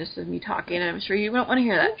 hours long just of me talking, and I'm sure you don't want to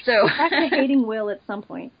hear that. So back to hating Will at some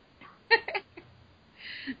point.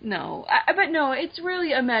 No, but no, it's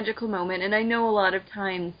really a magical moment, and I know a lot of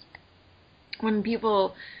times when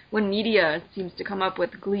media seems to come up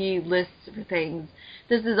with Glee lists for things,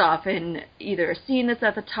 this is often either a scene that's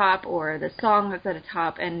at the top or the song that's at the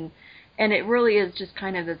top, and it really is just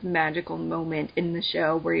kind of this magical moment in the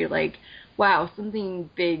show where you're like, wow, something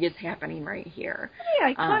big is happening right here.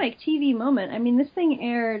 Pretty iconic TV moment. I mean, this thing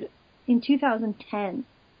aired in 2010.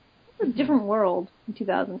 It was a different world in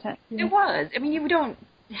 2010. It was. I mean, you don't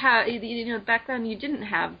have, you know, back then you didn't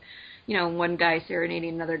have, you know, one guy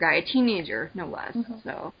serenading another guy, a teenager, no less. Mm-hmm.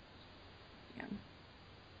 So, yeah.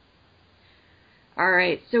 All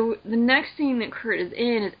right, so the next scene that Kurt is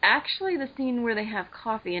in is actually the scene where they have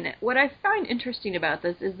coffee. And what I find interesting about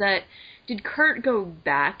this is that, did Kurt go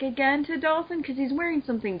back again to Dalton? Because he's wearing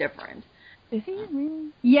something different. Is he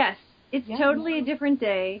really? Yes, it's totally a different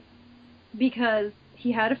day because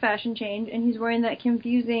he had a fashion change and he's wearing that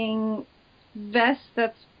confusing vest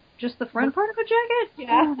that's just the front part of a jacket.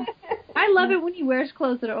 Yeah. I love it when he wears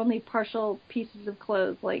clothes that are only partial pieces of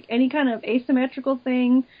clothes, like any kind of asymmetrical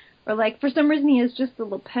thing, or like for some reason he has just the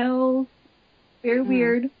lapels. Very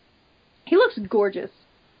weird. He looks gorgeous.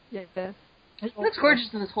 Yes. He looks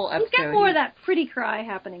gorgeous in this whole episode. He's got more of that pretty cry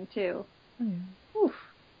happening too. Oof.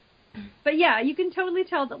 But yeah, you can totally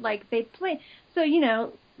tell that like they play. So you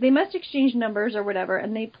know they must exchange numbers or whatever,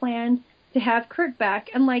 and they plan to have Kurt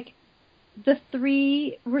back, and like the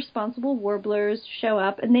three responsible warblers show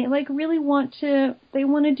up, and they like really want to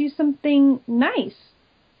do something nice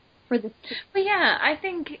for this kid. Well, yeah, I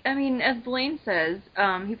think, I mean, as Blaine says,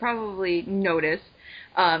 he probably noticed,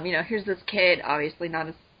 you know, here's this kid, obviously not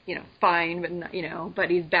as, you know, fine, but, not, you know, but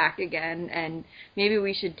he's back again, and maybe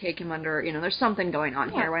we should take him under, you know, there's something going on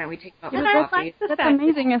here, why don't we take him out for coffee? That's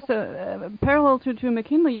amazing as a parallel to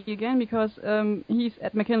McKinley again, because he's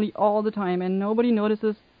at McKinley all the time, and nobody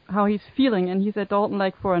notices how he's feeling, and he's at Dalton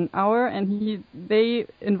like for an hour, and they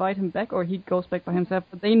invite him back, or he goes back by himself,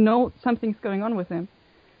 but they know something's going on with him.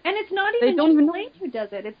 And it's not even just Blaine who does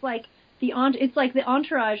it. It's like the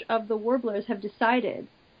entourage of the Warblers have decided.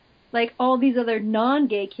 Like all these other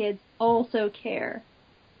non-gay kids also care.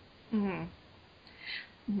 Mhm.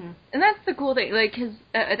 Mhm. And that's the cool thing. Like,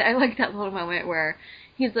 I like that little moment where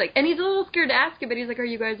he's like, and he's a little scared to ask it, but he's like, "Are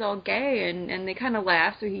you guys all gay?" And they kind of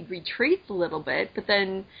laugh, so he retreats a little bit. But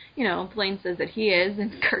then, you know, Blaine says that he is,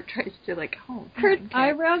 and Kurt tries to like, oh. Kurt's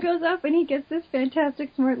eyebrow goes up, and he gets this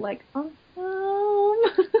fantastic smirk, like, awesome.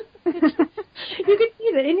 You can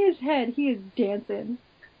see that in his head he is dancing.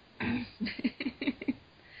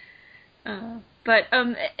 But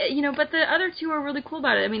but the other two are really cool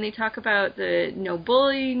about it. I mean, they talk about the no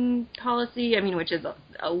bullying policy. I mean, which is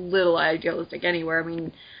a little idealistic anywhere. I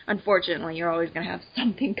mean, unfortunately, you're always going to have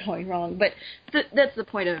something going wrong. But that's the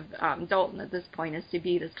point of Dalton at this point, is to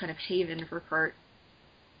be this kind of haven for Kurt.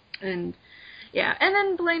 And yeah, and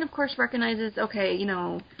then Blaine, of course, recognizes, okay,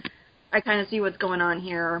 I kind of see what's going on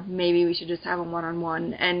here. Maybe we should just have a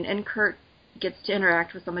one-on-one. And Kurt gets to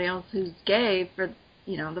interact with somebody else who's gay for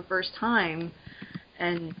the first time,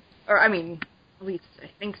 or at least I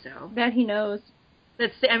think so. That he knows. I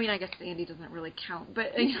guess Sandy doesn't really count,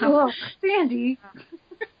 but Well, Sandy.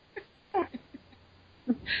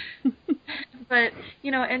 But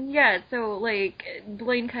and yeah, so like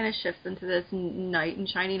Blaine kind of shifts into this knight in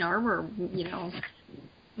shining armor,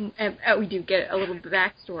 and we do get a little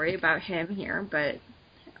backstory about him here, but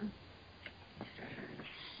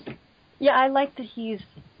yeah, I like that he's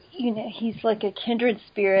like a kindred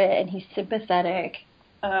spirit, and he's sympathetic.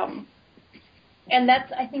 And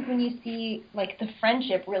that's, I think, when you see, like, the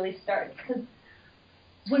friendship really start. Because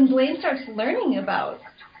when Blaine starts learning about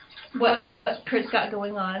what Kurt's got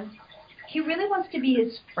going on, he really wants to be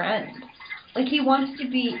his friend. Like, he wants to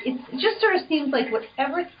be, it just sort of seems like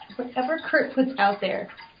whatever Kurt puts out there,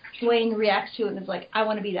 Blaine reacts to it and is like, I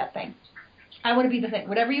want to be that thing. I want to be the thing.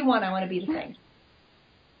 Whatever you want, I want to be the thing.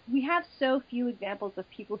 We have so few examples of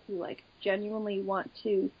people who, like, genuinely want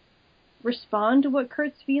to respond to what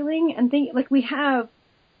Kurt's feeling, and think, like, we have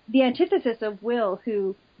the antithesis of Will,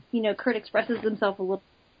 who, Kurt expresses himself a little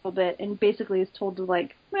bit and basically is told to,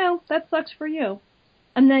 like, well, that sucks for you.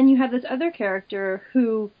 And then you have this other character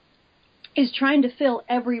who is trying to fill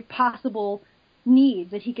every possible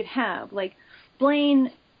need that he could have. Like,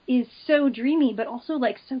 Blaine is so dreamy, but also,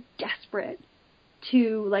 like, so desperate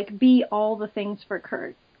to, like, be all the things for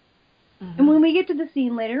Kurt. Mm-hmm. And when we get to the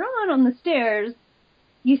scene later on the stairs,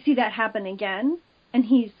 you see that happen again, and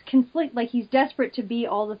he's he's desperate to be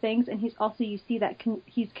all the things, and he's also, you see that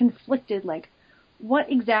he's conflicted, like, what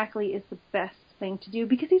exactly is the best thing to do,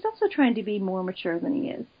 because he's also trying to be more mature than he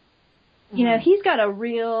is. Mm-hmm. He's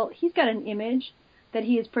got an image that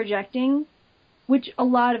he is projecting, which a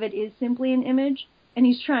lot of it is simply an image, and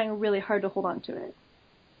he's trying really hard to hold on to it.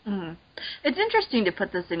 Mm-hmm. It's interesting to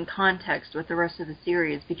put this in context with the rest of the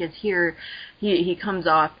series, because here he comes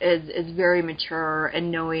off as very mature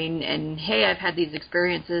and knowing, and hey, I've had these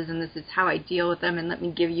experiences and this is how I deal with them, and let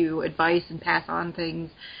me give you advice and pass on things.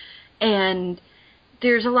 And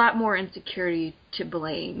there's a lot more insecurity to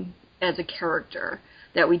Blaine as a character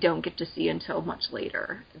that we don't get to see until much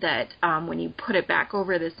later, that when you put it back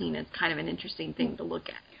over the scene, it's kind of an interesting thing to look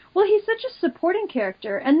at. Well, he's such a supporting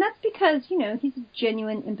character, and that's because, he's a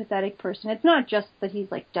genuine, empathetic person. It's not just that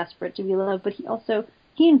he's, like, desperate to be loved, but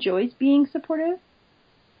he enjoys being supportive.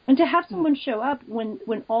 And to have someone show up when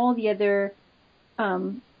all the other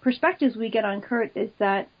perspectives we get on Kurt is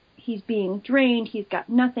that he's being drained, he's got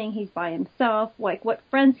nothing, he's by himself, like, what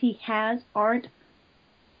friends he has aren't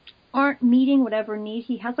meeting whatever need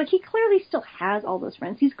he has. Like, he clearly still has all those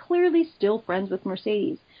friends. He's clearly still friends with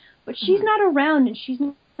Mercedes. But she's not around, and she's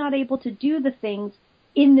not able to do the things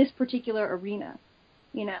in this particular arena,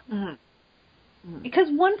 Mm-hmm. Mm-hmm. Because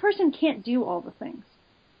one person can't do all the things.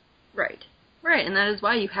 Right, and that is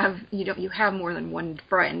why you have more than one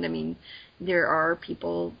friend. I mean, there are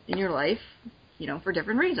people in your life, for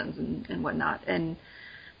different reasons and whatnot.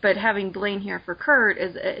 But having Blaine here for Kurt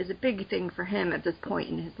is a big thing for him at this point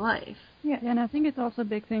in his life. Yeah, and I think it's also a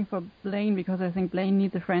big thing for Blaine, because I think Blaine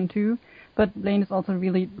needs a friend too. But Blaine is also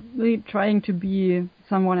really, really trying to be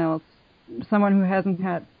someone else, someone who hasn't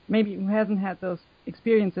had those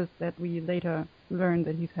experiences that we later learn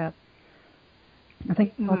that he's had. I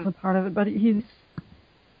think it's also part of it. But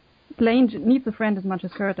Blaine needs a friend as much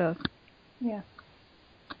as Kurt does. Yeah.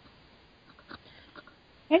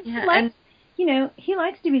 And he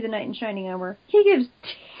likes to be the knight in shining armor. He gives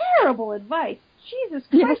terrible advice. Jesus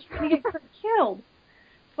Christ, you're going to get Kurt killed.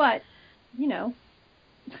 But,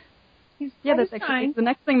 he's that's actually the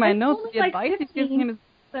next thing my notes. The advice he's giving him is...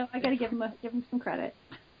 So I got to give him some credit.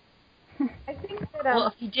 I think that... well,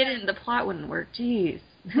 if he didn't, the plot wouldn't work. Jeez.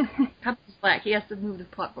 Cut the slack. He has to move the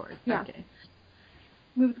plot forward. Yeah. Okay.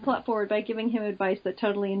 Move the plot forward by giving him advice that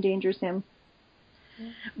totally endangers him.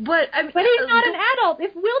 But he's not an adult.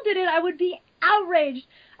 If Will did it, I would be outraged.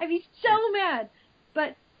 I'd be so mad.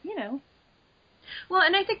 But, Well,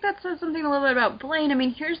 and I think that says something a little bit about Blaine. I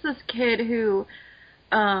mean, here's this kid who,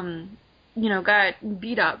 got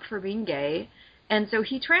beat up for being gay, and so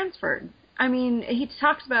he transferred. I mean, he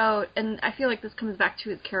talks about, and I feel like this comes back to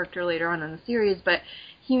his character later on in the series, but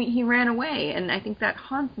he ran away, and I think that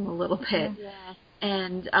haunts him a little bit. Yeah.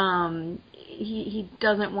 And he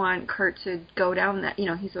doesn't want Kurt to go down that,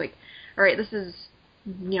 he's like, all right, this is,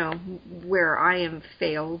 where I am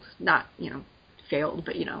failed, not, failed,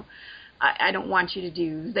 but, I don't want you to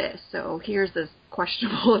do this, so here's this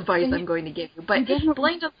questionable advice I'm going to give you. But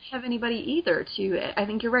Blaine doesn't have anybody either I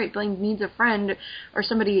think you're right, Blaine needs a friend or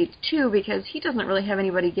somebody too, because he doesn't really have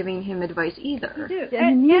anybody giving him advice either. Yeah,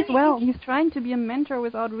 he means well. He's trying to be a mentor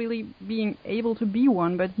without really being able to be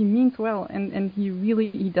one, but he means well, and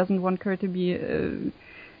he doesn't want Kurt to be to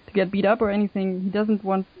get beat up or anything. He doesn't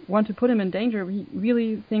want to put him in danger. He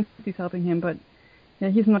really thinks he's helping him, but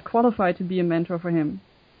he's not qualified to be a mentor for him.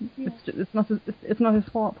 Yeah. It's not his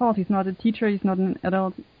fault. He's not a teacher. He's not an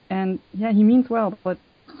adult, and he means well. But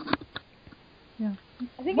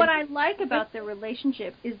I think what I like about their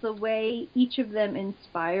relationship is the way each of them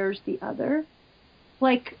inspires the other.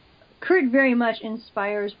 Like Kurt very much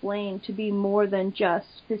inspires Blaine to be more than just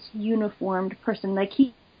this uniformed person. Like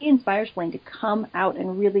he inspires Blaine to come out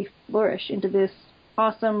and really flourish into this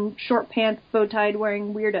awesome short pants, bow tie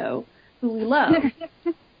wearing weirdo who we love.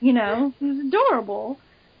 He's adorable.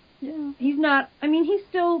 Yeah. He's not, he's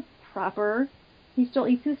still proper. He still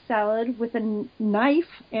eats his salad with a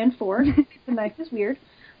knife and fork. The knife is weird.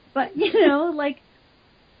 But,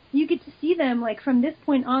 you get to see them, from this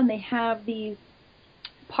point on, they have these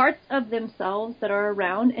parts of themselves that are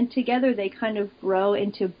around, and together they kind of grow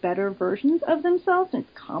into better versions of themselves. And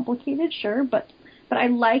it's complicated, sure, but I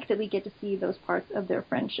like that we get to see those parts of their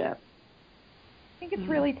friendship. I think it's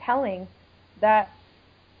really telling that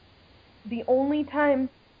the only time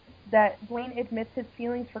that Blaine admits his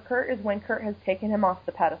feelings for Kurt is when Kurt has taken him off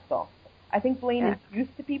the pedestal. I think Blaine is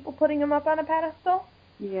used to people putting him up on a pedestal,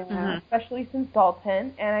 especially since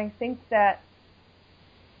Dalton, and I think that,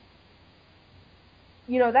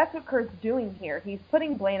 that's what Kurt's doing here. He's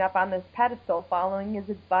putting Blaine up on this pedestal, following his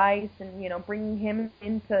advice, and, bringing him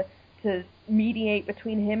in to mediate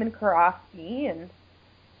between him and Karofsky, and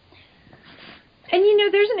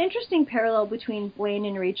there's an interesting parallel between Blaine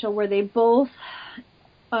and Rachel where they both,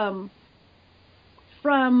 from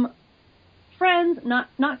friends,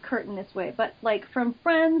 not Kurt in this way, but from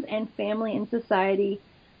friends and family and society,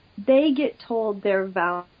 they get told their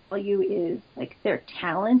value is their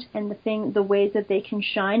talent and the ways that they can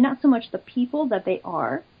shine, not so much the people that they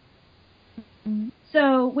are. Mm-hmm.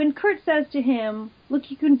 So when Kurt says to him,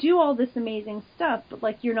 look, you can do all this amazing stuff,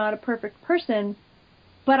 but you're not a perfect person,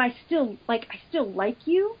 but I still like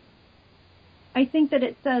you. I think that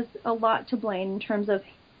it says a lot to Blaine in terms of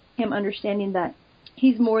him understanding that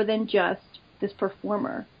he's more than just this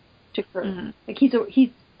performer to Kurt. Mm-hmm. He's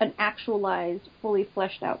an actualized, fully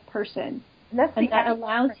fleshed out person. And that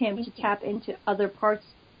allows him to tap into other parts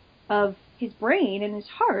of his brain and his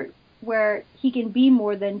heart where he can be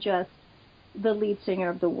more than just the lead singer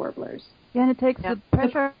of the Warblers. Yeah, and it takes the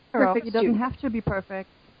pressure off. He doesn't have to be perfect.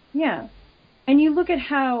 Yeah. And you look at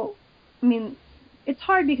how, it's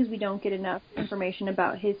hard because we don't get enough information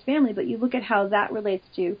about his family, but you look at how that relates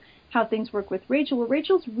to how things work with Rachel. Well,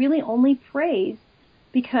 Rachel's really only praised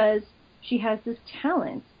because she has this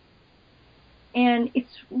talent. And it's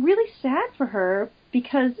really sad for her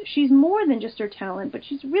because she's more than just her talent, but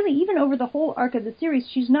she's really, even over the whole arc of the series,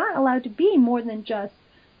 she's not allowed to be more than just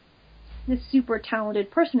this super talented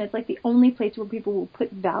person. It's the only place where people will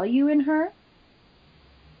put value in her.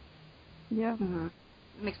 Yeah. Mm-hmm.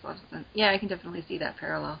 Makes a lot of sense. Yeah, I can definitely see that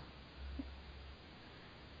parallel.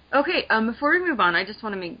 Okay, before we move on, I just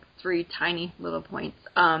want to make 3 tiny little points.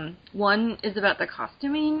 One is about the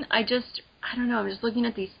costuming. I don't know, I'm just looking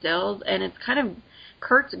at these stills, and it's kind of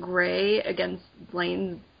Kurt's gray against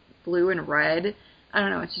Blaine's blue and red. I don't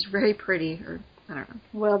know, it's just very pretty, or I don't know.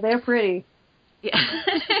 Well, they're pretty. Yeah.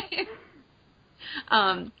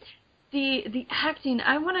 The acting,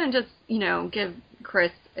 I want to just, give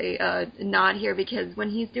Chris a nod here, because when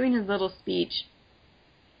he's doing his little speech,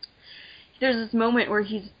 there's this moment where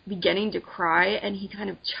he's beginning to cry, and he kind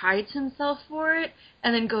of chides himself for it,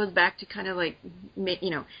 and then goes back to kind of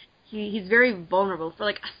he's very vulnerable for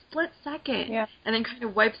a split second, and then kind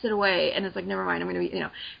of wipes it away, and it's never mind, I'm going to be,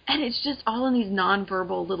 and it's just all in these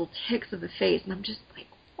nonverbal little tics of the face, and I'm just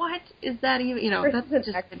what is that even, Chris that's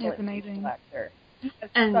is just amazing actor. He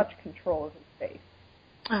has such control of his face.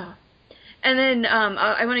 Oh. And then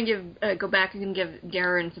I want to go back and give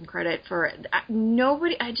Darren some credit for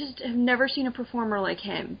I just have never seen a performer like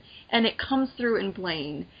him, and it comes through in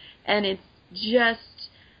Blaine, and it's just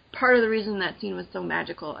part of the reason that scene was so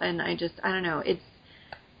magical. And I don't know, it's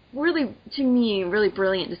really, to me, really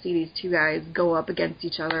brilliant to see these two guys go up against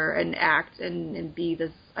each other and act and be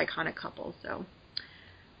this iconic couple. So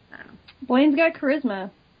I don't know. Blaine's got charisma.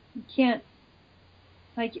 You can't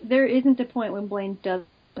there isn't a point when Blaine doesn't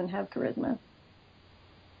doesn't have charisma.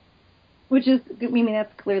 Which is, I mean,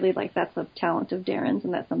 that's clearly, like, that's a talent of Darren's,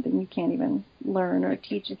 and that's something you can't even learn or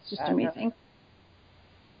teach. It's just amazing.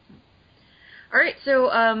 All right, so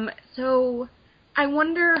I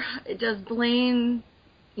wonder, does Blaine,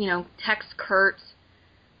 text Kurt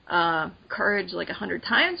courage like 100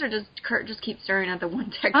 times, or does Kurt just keep staring at the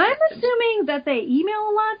one text I'm message? assuming that they email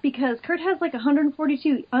a lot because Kurt has like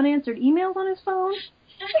 142 unanswered emails on his phone.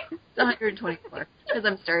 It's 124 because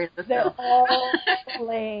I'm staring at the They're cell. all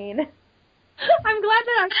Blaine. I'm glad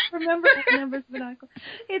that I remember the numbers, but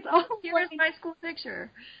it's all Here's Blaine. my school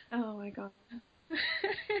picture. Oh my god.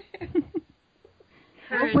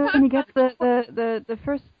 When he gets the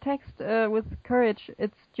first text with courage,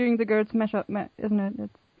 it's during the girls' mashup, isn't it?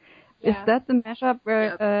 Is that the mashup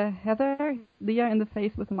where Heather, Leah in the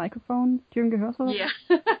face with a microphone during rehearsal? Yeah.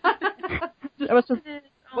 I was just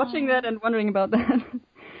watching that and wondering about that.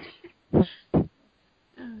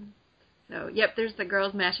 So, yep, there's the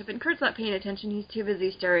girls' mashup, and Kurt's not paying attention. He's too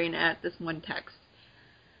busy staring at this one text.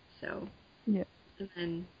 So, yeah.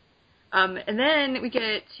 And then we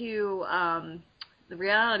get to the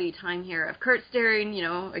reality time here of Kurt staring,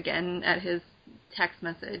 again at his text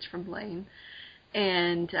message from Blaine,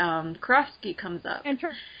 and Karofsky comes up and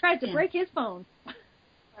tries to break his phone.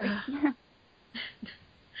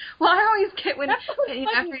 Well, I always get when after he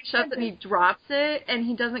shuts it and he drops it and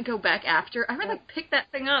he doesn't go back after. I would pick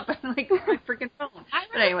that thing up and my freaking phone. I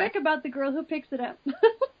really think about the girl who picks it up and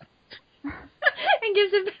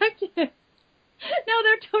gives it back to him. No,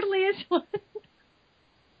 there totally is one.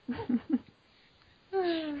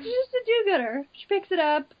 She's just a do-gooder. She picks it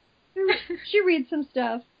up. She reads some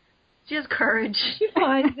stuff. She has courage. She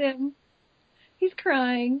finds him. He's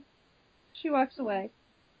crying. She walks away.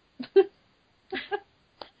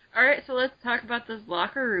 All right, so let's talk about this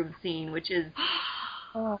locker room scene, which is,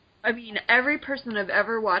 I mean, every person I've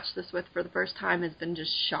ever watched this with for the first time has been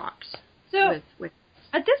just shocked. So, with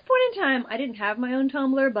at this point in time, I didn't have my own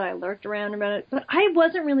Tumblr, but I lurked around about it. But I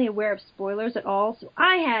wasn't really aware of spoilers at all, so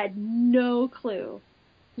I had no clue.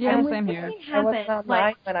 Yeah, same here. I wasn't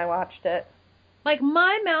online when I watched it. Like,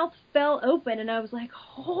 my mouth fell open, and I was like,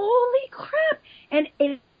 holy crap! And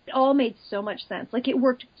it all made so much sense. Like, it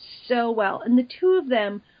worked so well. And the two of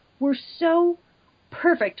them were so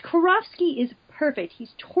perfect. Karofsky is perfect.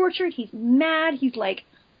 He's tortured. He's mad. He's, like,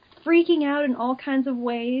 freaking out in all kinds of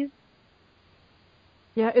ways.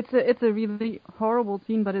 Yeah, it's a really horrible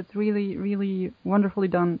scene, but it's really, really wonderfully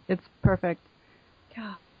done. It's perfect.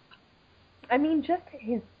 God. I mean,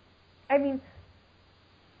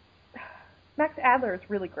 Max Adler is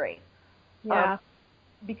really great. Yeah.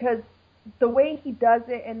 Because the way he does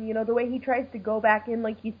it and, the way he tries to go back in,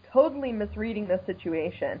 like, he's totally misreading the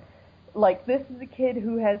situation. Like, this is a kid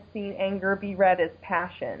who has seen anger be read as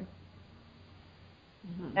passion.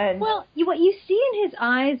 Mm-hmm. And well, what you see in his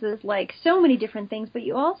eyes is, like, so many different things, but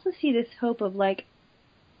you also see this hope of, like,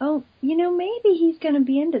 oh, maybe he's going to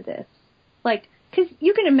be into this. Like, because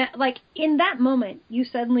you can imagine, like, in that moment, you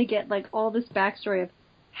suddenly get, like, all this backstory of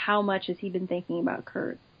how much has he been thinking about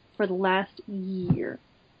Kurt for the last year.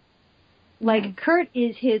 Like, Kurt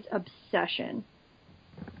is his obsession.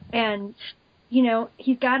 And,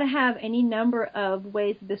 he's got to have any number of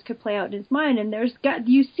ways that this could play out in his mind. And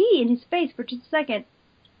you see in his face for just a second,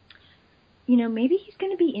 maybe he's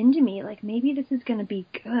going to be into me. Like, maybe this is going to be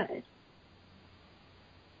good.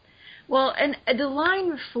 Well, and the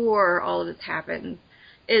line before all of this happens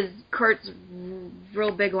is Kurt's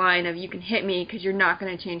real big line of, you can hit me because you're not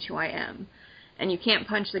going to change who I am. And you can't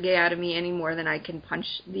punch the gay out of me any more than I can punch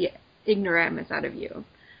the ignoramus out of you.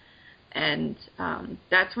 And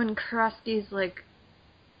that's when Karofsky's like,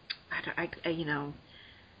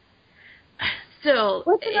 still.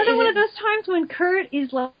 Well, it's another one of those times when Kurt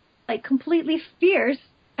is like completely fierce,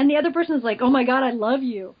 and the other person is like, "Oh my God, I love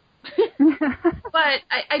you." But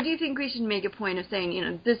I do think we should make a point of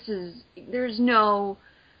saying, there's no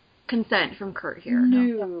consent from Kurt here.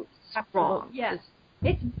 No, it's wrong. Yeah,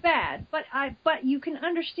 it's bad, but you can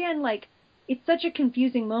understand, like, it's such a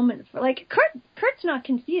confusing moment for, like, Kurt's not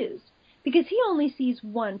confused because he only sees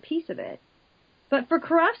one piece of it, but for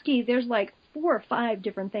Karofsky, there's like 4 or 5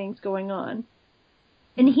 different things going on,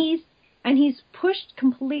 and he's pushed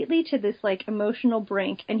completely to this, like, emotional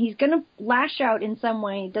brink, and he's gonna lash out in some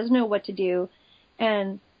way. He doesn't know what to do,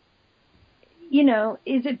 and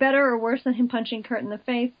is it better or worse than him punching Kurt in the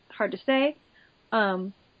face? Hard to say.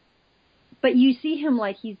 But you see him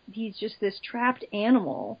like he's just this trapped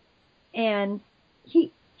animal, and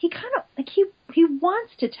he kind of like he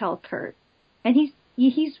wants to tell Kurt, and he's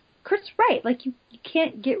Kurt's right. Like, you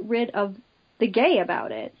can't get rid of the gay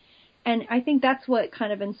about it, and I think that's what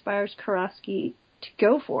kind of inspires Karofsky to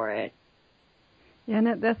go for it. Yeah,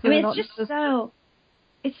 and that's it's just so.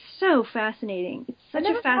 It's so fascinating. It's such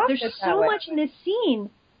a there's so much in this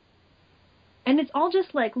scene. And it's all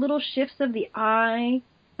just, like, little shifts of the eye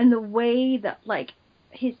and the way that, like,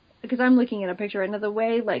 because I'm looking at a picture right now, the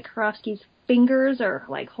way, like, Karofsky's fingers are,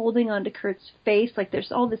 like, holding onto Kurt's face. Like,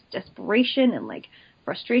 there's all this desperation and, like,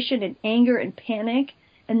 frustration and anger and panic.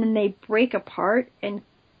 And then they break apart, and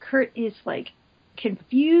Kurt is, like,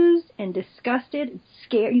 confused and disgusted and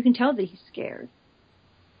scared. You can tell that he's scared.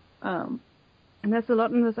 And that's a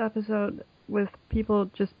lot in this episode with people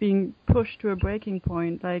just being pushed to a breaking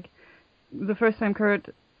point. Like, the first time Kurt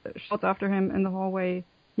shouts after him in the hallway,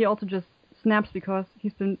 he also just snaps because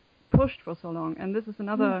he's been pushed for so long. And this is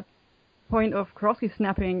another point of Karofsky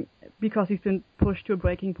snapping because he's been pushed to a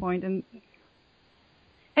breaking point. And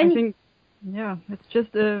I think, yeah, it's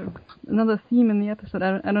just another theme in the episode.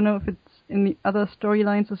 I don't know if it's in the other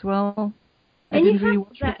storylines as well. I didn't really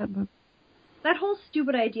watch that, but... That whole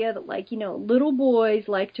stupid idea that, like, you know, little boys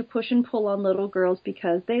like to push and pull on little girls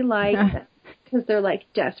because they like them, because they're, like,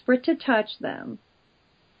 desperate to touch them.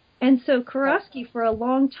 And so Karofsky, for a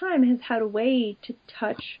long time, has had a way to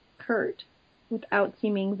touch Kurt without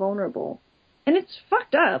seeming vulnerable. And it's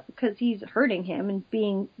fucked up because he's hurting him and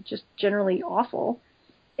being just generally awful.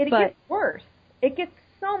 It gets worse. It gets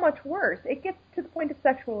so much worse. It gets to the point of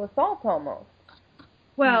sexual assault almost.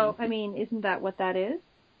 Well, I mean, isn't that what that is?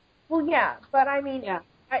 Well, yeah, but I mean,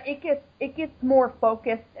 it gets more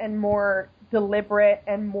focused and more deliberate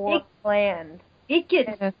and more planned. It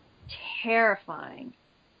gets terrifying,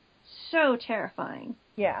 so terrifying.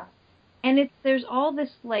 Yeah, and there's all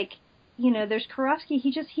this, like, you know, there's Karofsky.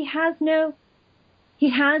 He has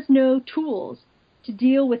no tools to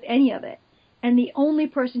deal with any of it, and the only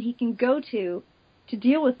person he can go to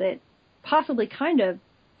deal with it, possibly kind of,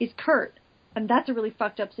 is Kurt, and that's a really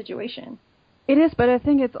fucked up situation. It is, but I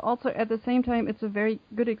think it's also, at the same time, it's a very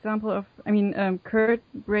good example of, I mean, Kurt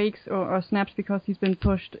breaks or snaps because he's been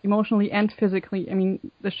pushed emotionally and physically. I mean,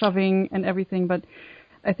 the shoving and everything, but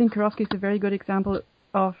I think Karofsky is a very good example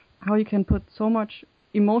of how you can put so much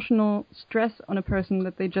emotional stress on a person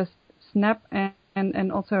that they just snap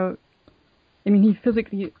and also, I mean, he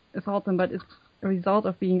physically assaults them, but it's a result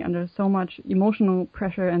of being under so much emotional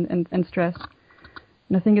pressure and stress.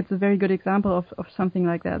 And I think it's a very good example of something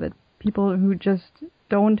like that people who just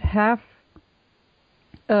don't have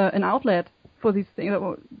an outlet for these things,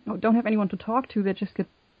 or don't have anyone to talk to, they just get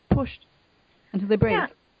pushed until they break. Yeah.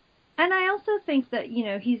 And I also think that, you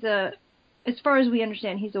know, as far as we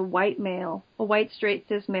understand, he's a white male, a white straight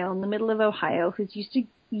cis male in the middle of Ohio who's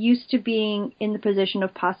used to being in the position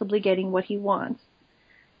of possibly getting what he wants.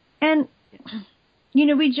 And, you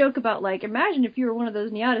know, we joke about, like, imagine if you were one of those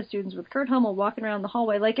NIADA students with Kurt Hummel walking around the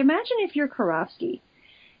hallway. Like, imagine if you're Karofsky.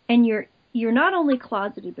 And you're not only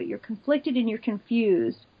closeted, but you're conflicted and you're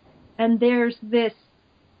confused. And there's this,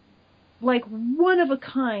 like,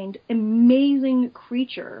 one-of-a-kind, amazing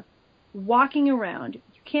creature walking around.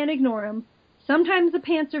 You can't ignore him. Sometimes the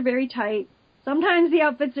pants are very tight. Sometimes the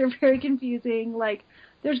outfits are very confusing. Like,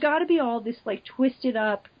 there's got to be all this, like, twisted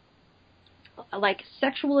up, like,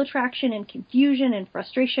 sexual attraction and confusion and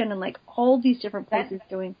frustration and, like, all these different places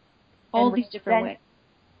going all these different ways.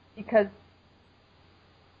 Because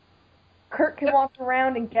Kurt can walk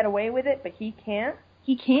around and get away with it, but he can't?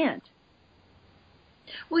 He can't.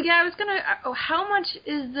 Well, yeah, I was going to... how much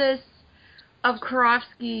is this of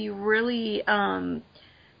Karofsky really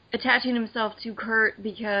attaching himself to Kurt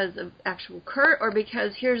because of actual Kurt, or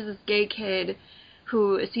because here's this gay kid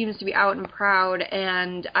who seems to be out and proud,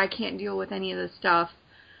 and I can't deal with any of this stuff,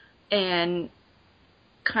 and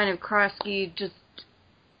kind of Karofsky just...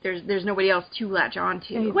 There's nobody else to latch on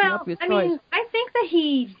to. Well, I mean, I think that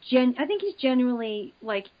he's genuinely,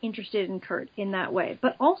 like, interested in Kurt in that way.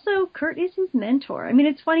 But also, Kurt is his mentor. I mean,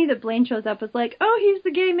 it's funny that Blaine shows up as like, oh, he's the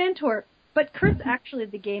gay mentor. But Kurt's actually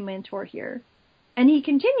the gay mentor here. And he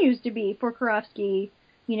continues to be for Karofsky.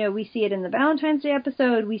 You know, we see it in the Valentine's Day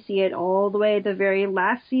episode. We see it all the way the very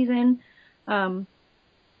last season. Kurt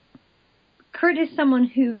is someone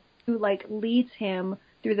who like, leads him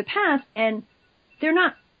through the path, and they're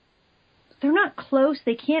not close.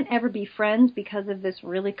 They can't ever be friends because of this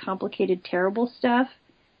really complicated, terrible stuff.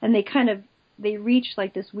 And they reach,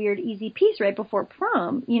 like, this weird easy peace right before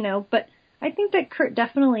prom, you know. But I think that Kurt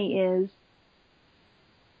definitely is,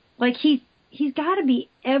 like, he's got to be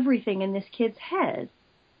everything in this kid's head,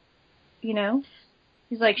 you know.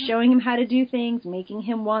 He's, like, showing him how to do things, making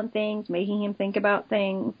him want things, making him think about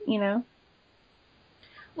things, you know.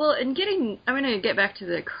 Well, I'm going to get back to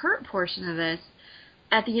the Kurt portion of this.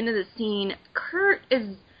 At the end of the scene, Kurt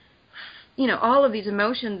is, you know, all of these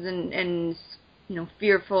emotions and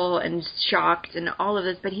fearful and shocked and all of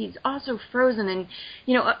this, but he's also frozen, and,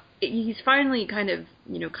 he's finally kind of,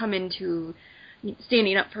 come into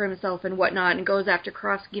standing up for himself and whatnot, and goes after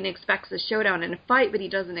Karofsky and expects a showdown and a fight, but he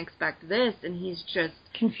doesn't expect this, and he's just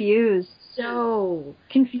confused. So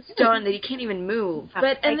stunned that he can't even move.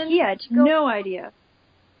 And then he had no idea.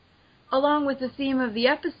 Along with the theme of the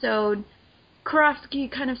episode, Karofsky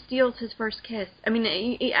kind of steals his first kiss. I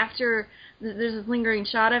mean, after there's this lingering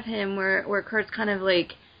shot of him where Kurt's kind of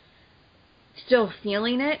like still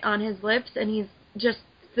feeling it on his lips, and he's just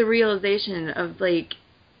the realization of like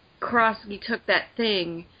Karofsky took that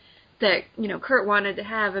thing that Kurt wanted to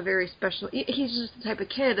have, a very special. He's just the type of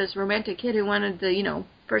kid, this romantic kid who wanted the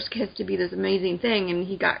first kiss to be this amazing thing, and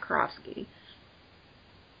he got Karofsky.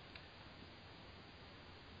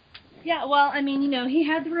 Yeah, well, I mean, he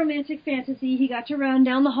had the romantic fantasy. He got to run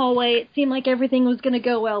down the hallway. It seemed like everything was going to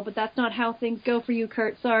go well, but that's not how things go for you,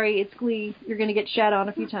 Kurt. Sorry, it's Glee. You're going to get shat on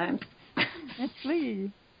a few times. That's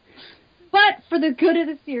Glee. But for the good of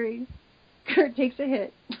the series, Kurt takes a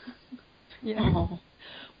hit. Yeah. Oh.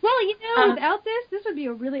 Well, without this would be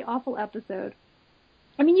a really awful episode.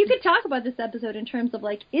 I mean, you could talk about this episode in terms of,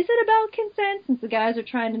 like, is it about consent, since the guys are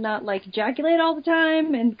trying to not, like, ejaculate all the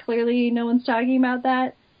time, and clearly no one's talking about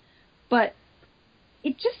that. But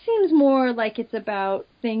it just seems more like it's about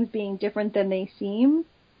things being different than they seem.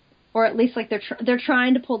 Or at least, like, they're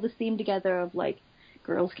trying to pull this theme together of, like,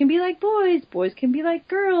 girls can be like boys, boys can be like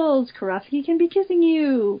girls, Karofsky can be kissing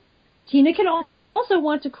you. Tina can also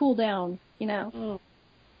want to cool down, Mm.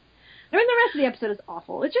 I mean, the rest of the episode is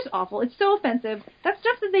awful. It's just awful. It's so offensive. That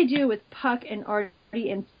stuff that they do with Puck and Artie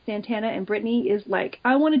and Santana and Brittany is like,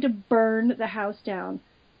 I wanted to burn the house down.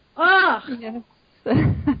 Ugh! Yes.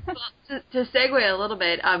 To segue a little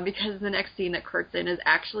bit, because the next scene that Kurt's in is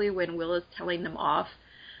actually when Will is telling them off.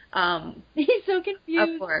 He's so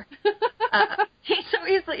confused.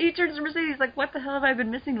 He turns to Mercedes, like, what the hell have I been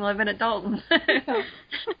missing while I've been at Dalton?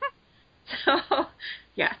 So,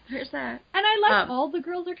 yeah, there's that. And I like all the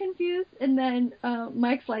girls are confused, and then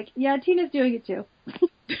Mike's like, yeah, Tina's doing it too.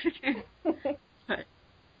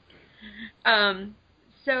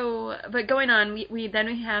 But going on, we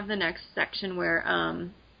have the next section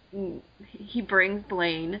where he brings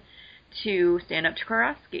Blaine to stand up to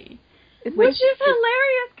Karofsky. Which is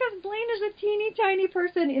hilarious, because Blaine is a teeny tiny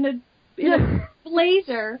person in a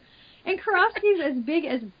blazer, and Karofsky's as big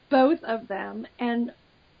as both of them, and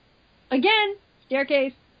again,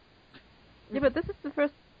 staircase. Yeah, but this is the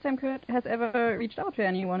first time Kurt has ever reached out to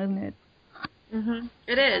anyone, isn't it? Mm-hmm.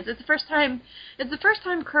 It is. It's the first time. It's the first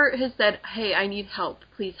time Kurt has said, "Hey, I need help.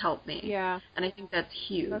 Please help me." Yeah. And I think that's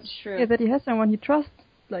huge. That's true. Yeah, that he has someone he trusts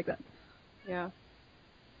like that. Yeah.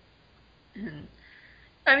 And,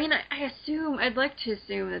 I mean, I'd like to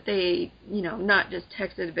assume that they, not just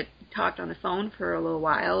texted, but talked on the phone for a little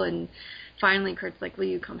while, and finally Kurt's like, will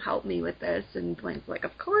you come help me with this? And Blaine's like,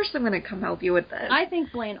 of course I'm going to come help you with this. I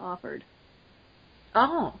think Blaine offered.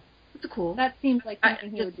 Oh, that's cool. That seems like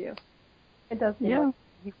something he would do. It does. Yeah.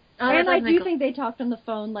 And I do think they talked on the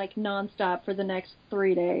phone, like, nonstop for the next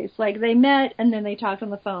 3 days. Like, they met, and then they talked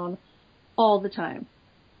on the phone all the time.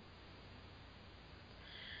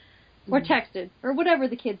 Or texted, or whatever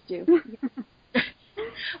the kids do.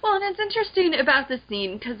 Well, and it's interesting about this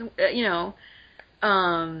scene, because,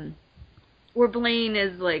 where Blaine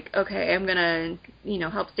is like, okay, I'm going to,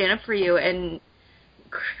 help stand up for you, and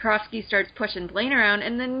Karofsky starts pushing Blaine around,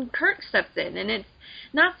 and then Kurt steps in, and it's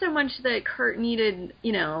not so much that Kurt needed,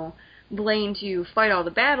 Blaine to fight all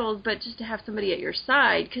the battles, but just to have somebody at your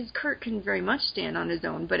side, because Kurt can very much stand on his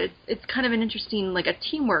own, but it's kind of an interesting, like, a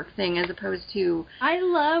teamwork thing, as opposed to... I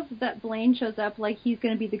love that Blaine shows up like he's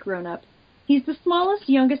going to be the grown-up. He's the smallest,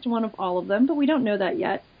 youngest one of all of them, but we don't know that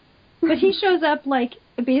yet. But he shows up, like,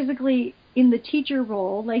 basically in the teacher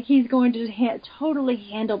role, like he's going to totally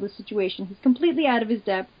handle the situation. He's completely out of his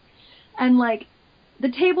depth, and, like,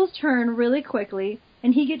 the tables turn really quickly,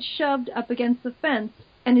 and he gets shoved up against the fence,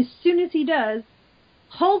 and as soon as he does,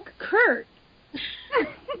 Hulk Kurt.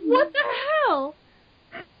 What the hell?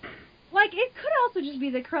 Like, it could also just be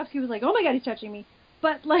that Karofsky was like, oh my god, he's touching me.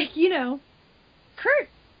 But, like, Kurt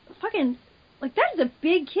fucking, like, that is a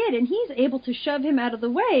big kid, and he's able to shove him out of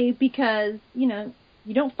the way because, you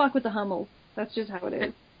don't fuck with the Hummels. That's just how it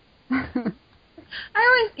is. I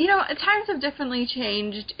always, times have definitely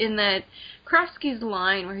changed in that Karofsky's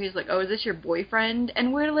line where he's like, oh, is this your boyfriend?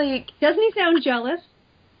 And we're like... Doesn't he sound jealous?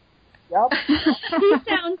 Yep. He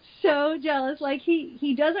sounds so jealous. Like,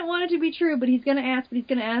 he doesn't want it to be true, but he's going to ask,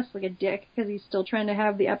 like a dick, because he's still trying to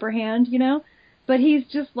have the upper hand, But he's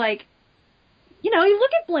just like, you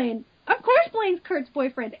look at Blaine. Of course Blaine's Kurt's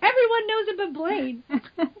boyfriend. Everyone knows it but Blaine.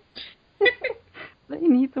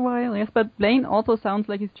 takes a while, yes. But Blaine also sounds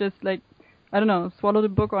like he's just like, I don't know, swallowed a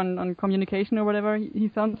book on communication or whatever.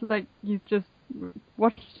 He sounds like he's just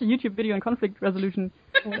watched a YouTube video on conflict resolution.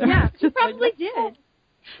 Yeah, he Just probably like did.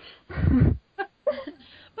 But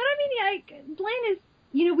I mean, Blaine is,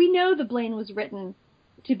 we know that Blaine was written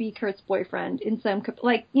to be Kurt's boyfriend in some,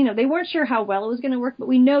 they weren't sure how well it was going to work, but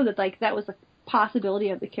we know that, that was a possibility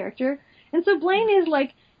of the character. And so Blaine is,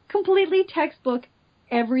 completely textbook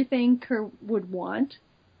everything Kurt would want.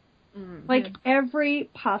 Every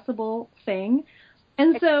possible thing.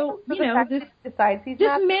 And so, this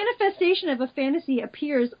manifestation of a fantasy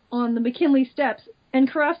appears on the McKinley steps,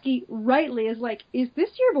 and Karofsky rightly is like, is this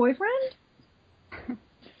your boyfriend?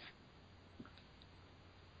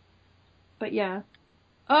 But yeah.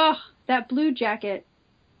 Oh, that blue jacket.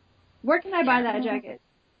 Where can I buy that jacket?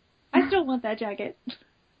 I still want that jacket.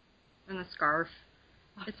 And the scarf.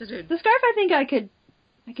 It's a good... The scarf, I think I could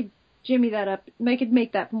jimmy that up. I could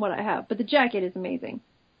make that from what I have. But the jacket is amazing.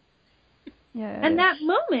 Yeah. And that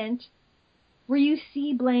moment where you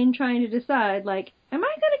see Blaine trying to decide, am I going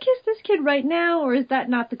to kiss this kid right now, or is that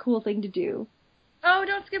not the cool thing to do? Oh,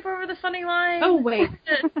 don't skip over the funny line. Oh, wait.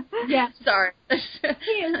 Yeah. Sorry.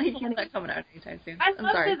 He's not coming out anytime soon. I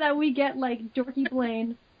love that we get, dorky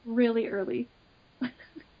Blaine really early.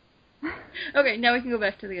 Okay, now we can go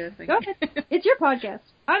back to the other thing. Go ahead. It's your podcast.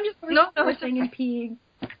 I'm just cursing and peeing.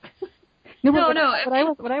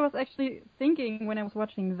 What I was actually thinking when I was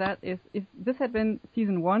watching that is, if this had been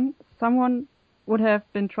season 1, someone would have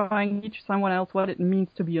been trying to teach someone else what it means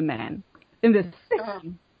to be a man in this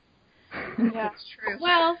scene. Yeah, that's true.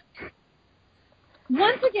 Well,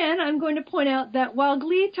 once again, I'm going to point out that while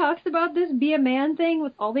Glee talks about this be a man thing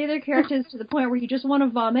with all the other characters to the point where you just want to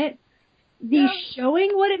vomit, the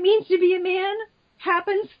showing what it means to be a man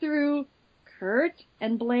happens through Kurt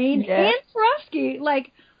and Blaine and Karofsky.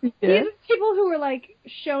 These are people who are,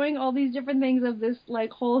 showing all these different things of this,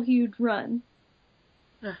 whole huge run.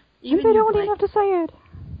 Even they don't even have to say it.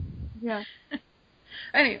 Yeah.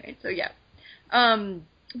 Anyway, so yeah.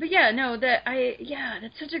 But yeah, no,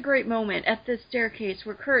 that's such a great moment at the staircase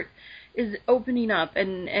where Kurt is opening up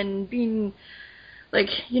and being,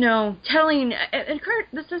 telling, and Kurt,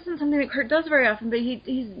 this isn't something that Kurt does very often, but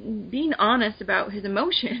he's being honest about his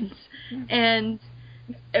emotions, and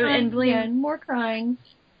Blaine, more crying.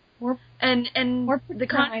 And the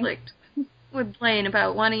conflict with Blaine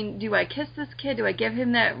about wanting, do I kiss this kid? Do I give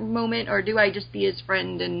him that moment? Or do I just be his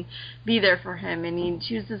friend and be there for him? And he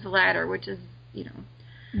chooses the latter, which is,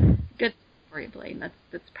 good for you, Blaine.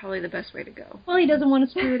 That's probably the best way to go. Well, he doesn't want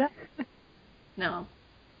to screw it up. No.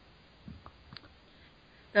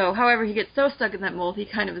 So, however, he gets so stuck in that mold, he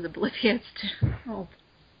kind of is oblivious to... Oh.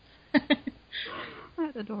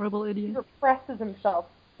 That adorable idiot. He represses himself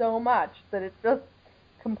so much that it just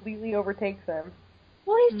completely overtakes him.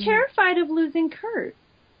 Well, he's terrified of losing Kurt.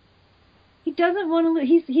 He doesn't want to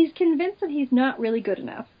lose. He's convinced that he's not really good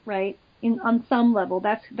enough, right? On some level,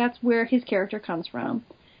 that's where his character comes from,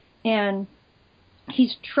 and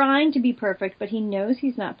he's trying to be perfect, but he knows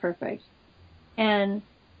he's not perfect, and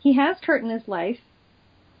he has Kurt in his life,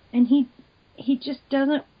 and he just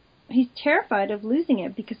doesn't. He's terrified of losing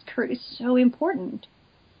it because Kurt is so important.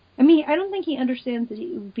 I mean, I don't think he understands that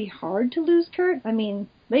it would be hard to lose Kurt. I mean,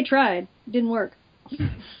 they tried. It didn't work.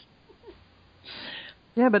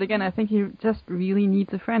 Yeah, but again, I think he just really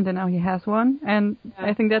needs a friend, and now he has one. And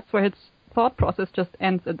I think that's where his thought process just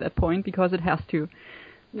ends at that point, because it has to.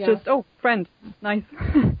 Yeah. Just, friend, nice.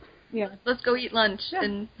 Yeah. Let's go eat lunch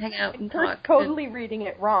and hang out and Kurt's talk. totally reading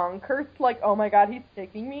it wrong. Kurt's like, oh my god, he's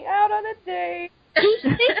taking me out on a date.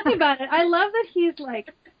 Think about it. I love that he's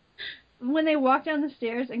when they walk down the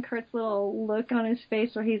stairs and Kurt's little look on his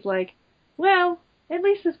face where he's like, well, at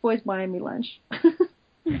least this boy's buying me lunch.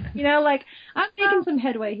 I'm making some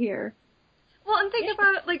headway here. Well, and think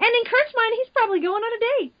about, And in Kurt's mind, he's probably going on a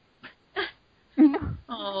date.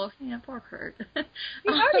 Oh, yeah, poor Kurt. He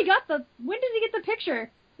already got when did he get the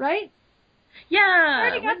picture, right?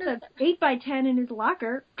 Yeah. He already got the 8x10 in his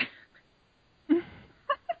locker.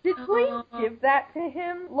 Did Blaine give that to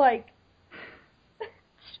him?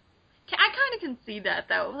 I kind of can see that,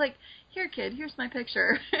 though. Here, kid, here's my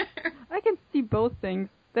picture. I can see both things.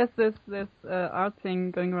 There's this art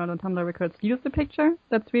thing going around on Tumblr where Kurt steals the picture.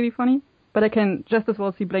 That's really funny. But I can just as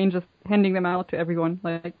well see Blaine just handing them out to everyone.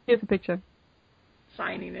 Here's a picture.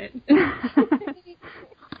 Signing it.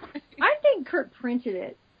 I think Kurt printed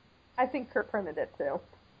it. I think Kurt printed it, too.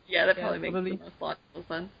 Yeah, that probably makes the most logical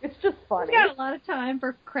sense. It's just funny. He's got a lot of time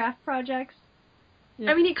for craft projects.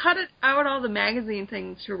 Yeah. I mean, he cut out all the magazine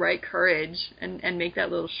things to write Courage and make that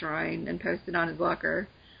little shrine and post it on his locker.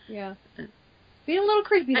 Yeah. Being a little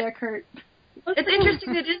creepy there, Kurt. It's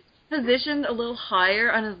interesting that it's positioned a little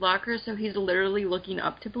higher on his locker, so he's literally looking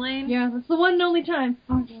up to Blaine. Yeah, that's the one and only time.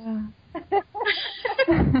 Oh, yeah.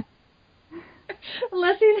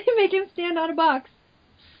 Unless they make him stand on a box.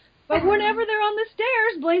 But whenever they're on the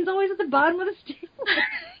stairs, Blaine's always at the bottom of the stairs.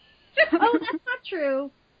 Oh, that's not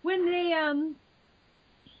true. When they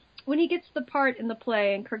when he gets the part in the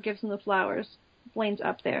play and Kurt gives him the flowers, Blaine's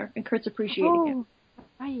up there and Kurt's appreciating him.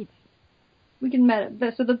 Right. We can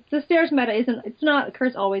meta. So the stairs meta isn't. It's not.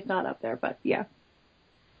 Kurt's always not up there, but yeah.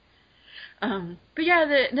 But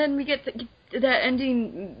yeah, then we get that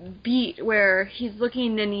ending beat where he's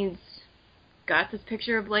looking and he's got this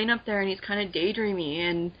picture of Blaine up there and he's kind of daydreamy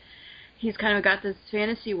and he's kind of got this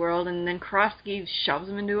fantasy world, and then Karofsky shoves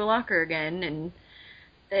him into a locker again, and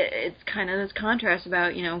it's kind of this contrast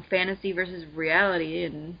about, you know, fantasy versus reality,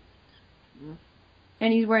 and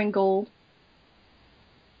he's wearing gold,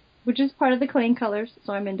 which is part of the Klaine colors,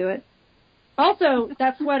 so I'm into it. Also,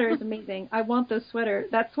 that sweater is amazing. I want those sweater.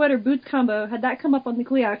 That sweater boots combo, had that come up on the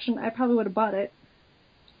Glee auction, I probably would have bought it.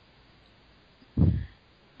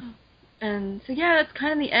 And so yeah, that's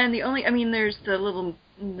kind of the end. There's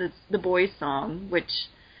the boys song, which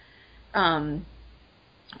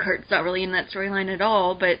Kurt's not really in that storyline at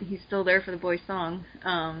all, but he's still there for the boys song.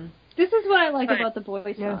 This is what I like about the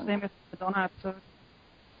boys song. Yeah, same as the Madonna episode.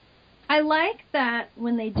 I like that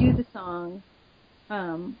when they do the song,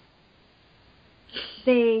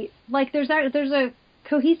 they there's a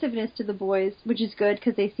cohesiveness to the boys, which is good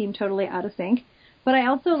because they seem totally out of sync. But I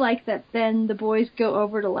also like that then the boys go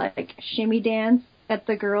over to shimmy dance at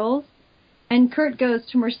the girls, and Kurt goes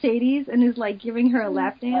to Mercedes and is giving her a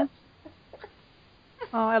lap dance.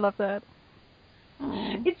 Oh, I love that.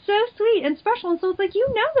 It's so sweet and special, and so it's you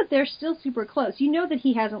know that they're still super close. You know that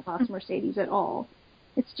he hasn't lost Mercedes at all.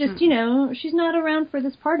 It's just, she's not around for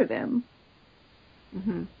this part of him.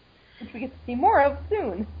 Mm-hmm. Which we get to see more of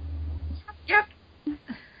soon. Yep.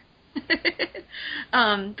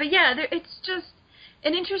 But yeah, it's just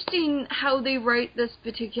an interesting how they write this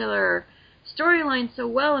particular storyline so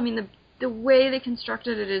well. I mean, the way they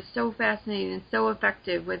constructed it is so fascinating and so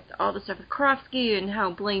effective with all the stuff with Karofsky and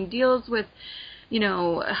how Blaine deals with,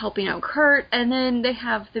 helping out Kurt. And then they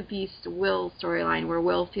have the Beast Will storyline where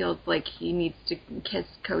Will feels like he needs to kiss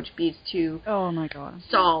Coach Beast to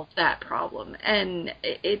solve that problem. And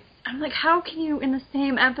I'm like, how can you, in the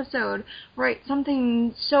same episode, write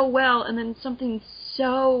something so well and then something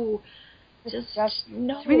so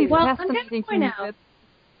no. It's really well, I'm going to point out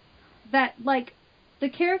that, the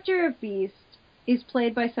character of Beast is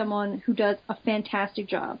played by someone who does a fantastic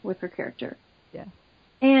job with her character. Yeah.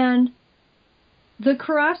 And the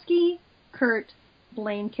Karofsky, Kurt,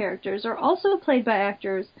 Blaine characters are also played by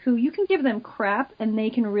actors who you can give them crap and they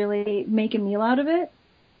can really make a meal out of it.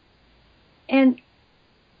 And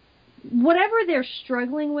whatever they're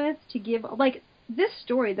struggling with to give, this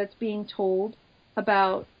story that's being told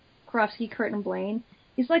about Karofsky, Kurt, and Blaine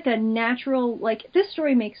is a natural, this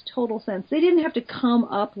story makes total sense. They didn't have to come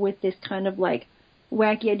up with this kind of,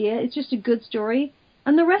 wacky idea. It's just a good story.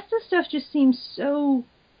 And the rest of the stuff just seems so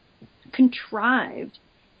contrived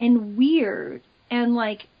and weird. And,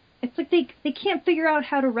 it's they can't figure out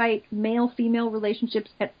how to write male-female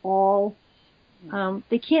relationships at all.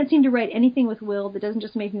 They can't seem to write anything with Will that doesn't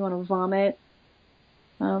just make me want to vomit.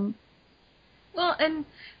 Well, and,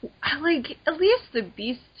 at least the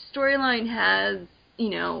Beast storyline has,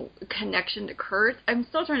 connection to Kurt. I'm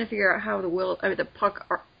still trying to figure out how the Puck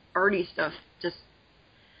Artie stuff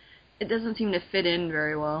it doesn't seem to fit in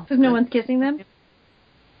very well. Because no one's kissing them?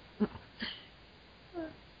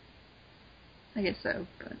 I guess so,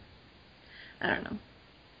 but I don't know.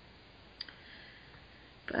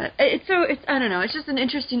 But it's I don't know, it's just an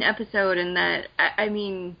interesting episode in that, I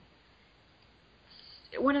mean,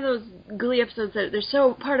 one of those Glee episodes that there's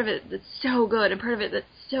part of it that's so good and part of it that's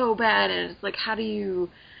so bad, and it's how do you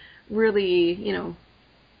really,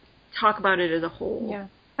 talk about it as a whole? Yeah.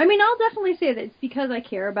 I mean, I'll definitely say that it's because I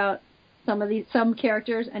care about some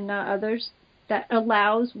characters and not others that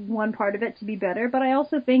allows one part of it to be better, but I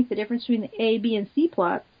also think the difference between the A, B, and C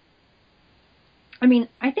plot, I mean,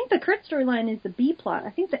 I think the Kurt storyline is the B plot.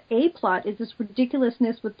 I think the A plot is this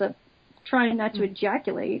ridiculousness with the trying not to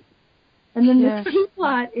ejaculate. And then the C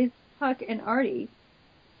plot is Puck and Artie.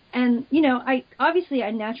 And, I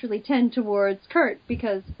naturally tend towards Kurt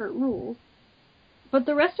because Kurt rules. But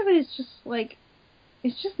the rest of it is just,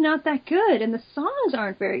 it's just not that good. And the songs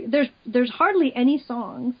aren't there's hardly any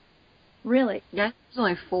songs, really. Yeah, there's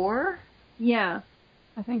only 4? Yeah.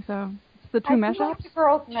 I think so. It's the 2 mashups? I like the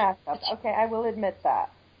girls' mashup. Okay, I will admit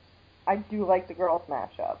that. I do like the girls'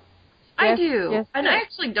 mashup. I do. yes, and yes. I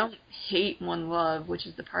actually don't hate One Love, which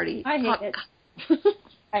is the party. I hate it.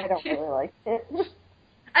 I don't really like it.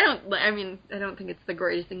 I don't think it's the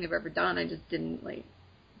greatest thing they've ever done. I just didn't like,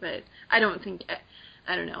 but I don't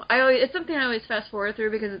know. It's something I always fast forward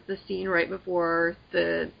through because it's the scene right before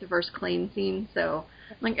the first Klaine scene. So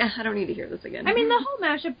I'm like, I don't need to hear this again. I mean, the whole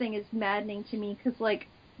mashup thing is maddening to me because, like,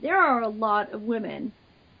 there are a lot of women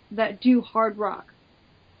that do hard rock.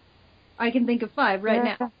 I can think of 5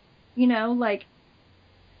 right now. You know, like,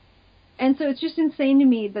 and so it's just insane to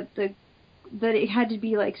me that it had to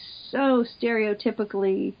be like so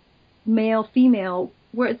stereotypically male female,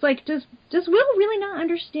 where it's like, does Will really not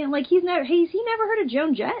understand? Like, he never heard of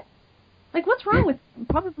Joan Jett? Like, what's wrong with him?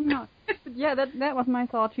 Probably not. But yeah, that was my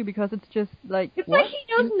thought too, because it's just like, It's what? like he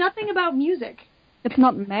knows nothing about music. It's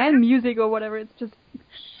not man music or whatever. It's just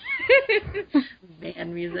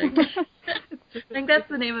man music. I think that's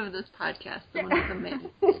the name of this podcast. The one with the man.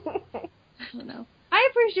 I don't know.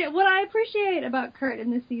 What I appreciate about Kurt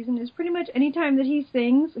in this season is pretty much any time that he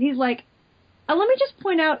sings, he's like, let me just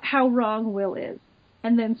point out how wrong Will is,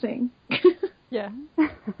 and then sing. yeah. And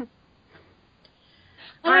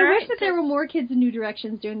I wish that there were more kids in New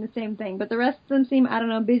Directions doing the same thing, but the rest of them seem, I don't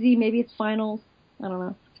know, busy. Maybe it's finals. I don't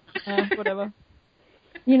know. Whatever.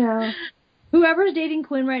 You know, whoever's dating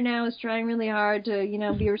Quinn right now is trying really hard to, you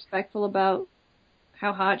know, be respectful about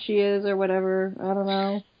how hot she is or whatever. I don't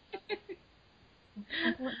know.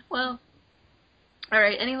 Well, all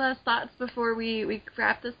right. Any last thoughts before we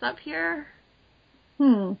wrap this up here?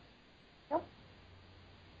 Nope. All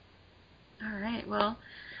right. Well,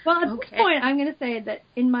 at this point, I'm going to say that,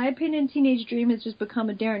 in my opinion, Teenage Dream has just become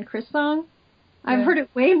a Darren Criss song. Yeah. I've heard it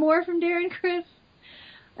way more from Darren Criss.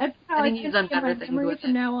 That's how I think he's done better things with from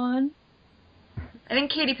it now on. I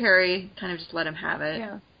think Katy Perry kind of just let him have it.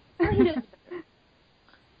 Yeah. He does.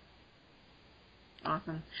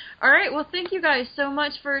 Awesome. All right. Well, thank you guys so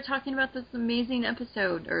much for talking about this amazing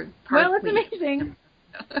episode. It's amazing.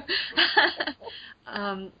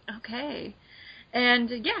 Okay. And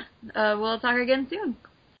yeah, we'll talk again soon.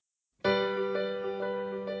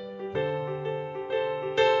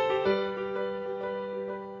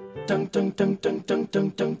 Dun dun dun dun dun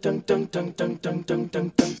dun dun dun dun dun dun dun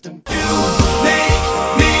dun dun dun. You make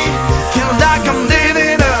me feel like I'm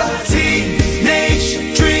living a teenage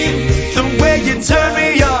dream. The way you turn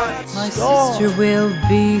me on. My sister will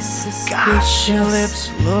be Gosh, your suspicious. lips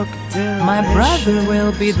look delicious. My brother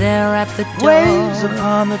will be there at the door. Waves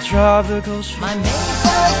upon the tropical shore. My maid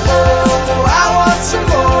Oh, I want some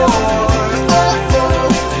more. Oh,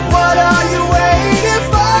 what are you waiting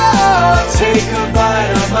for? Take a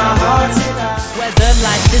bite of my heart tonight. Whether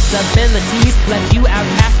life's disabilities left you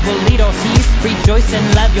outcast will lead or tease, rejoice and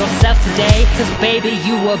love yourself today, 'cause baby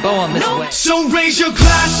you were born this way. So raise your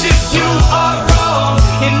glass if you are wrong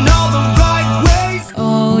in all the right ways.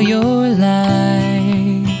 All your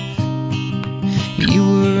life you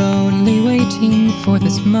were only waiting for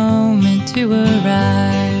this moment to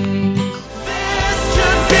arrive. This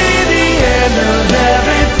could be the end of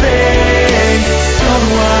everything.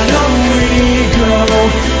 Somewhere only go,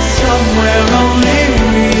 somewhere only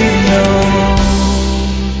we know.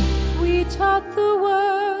 We taught the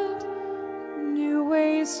world new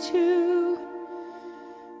ways to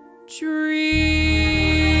dream.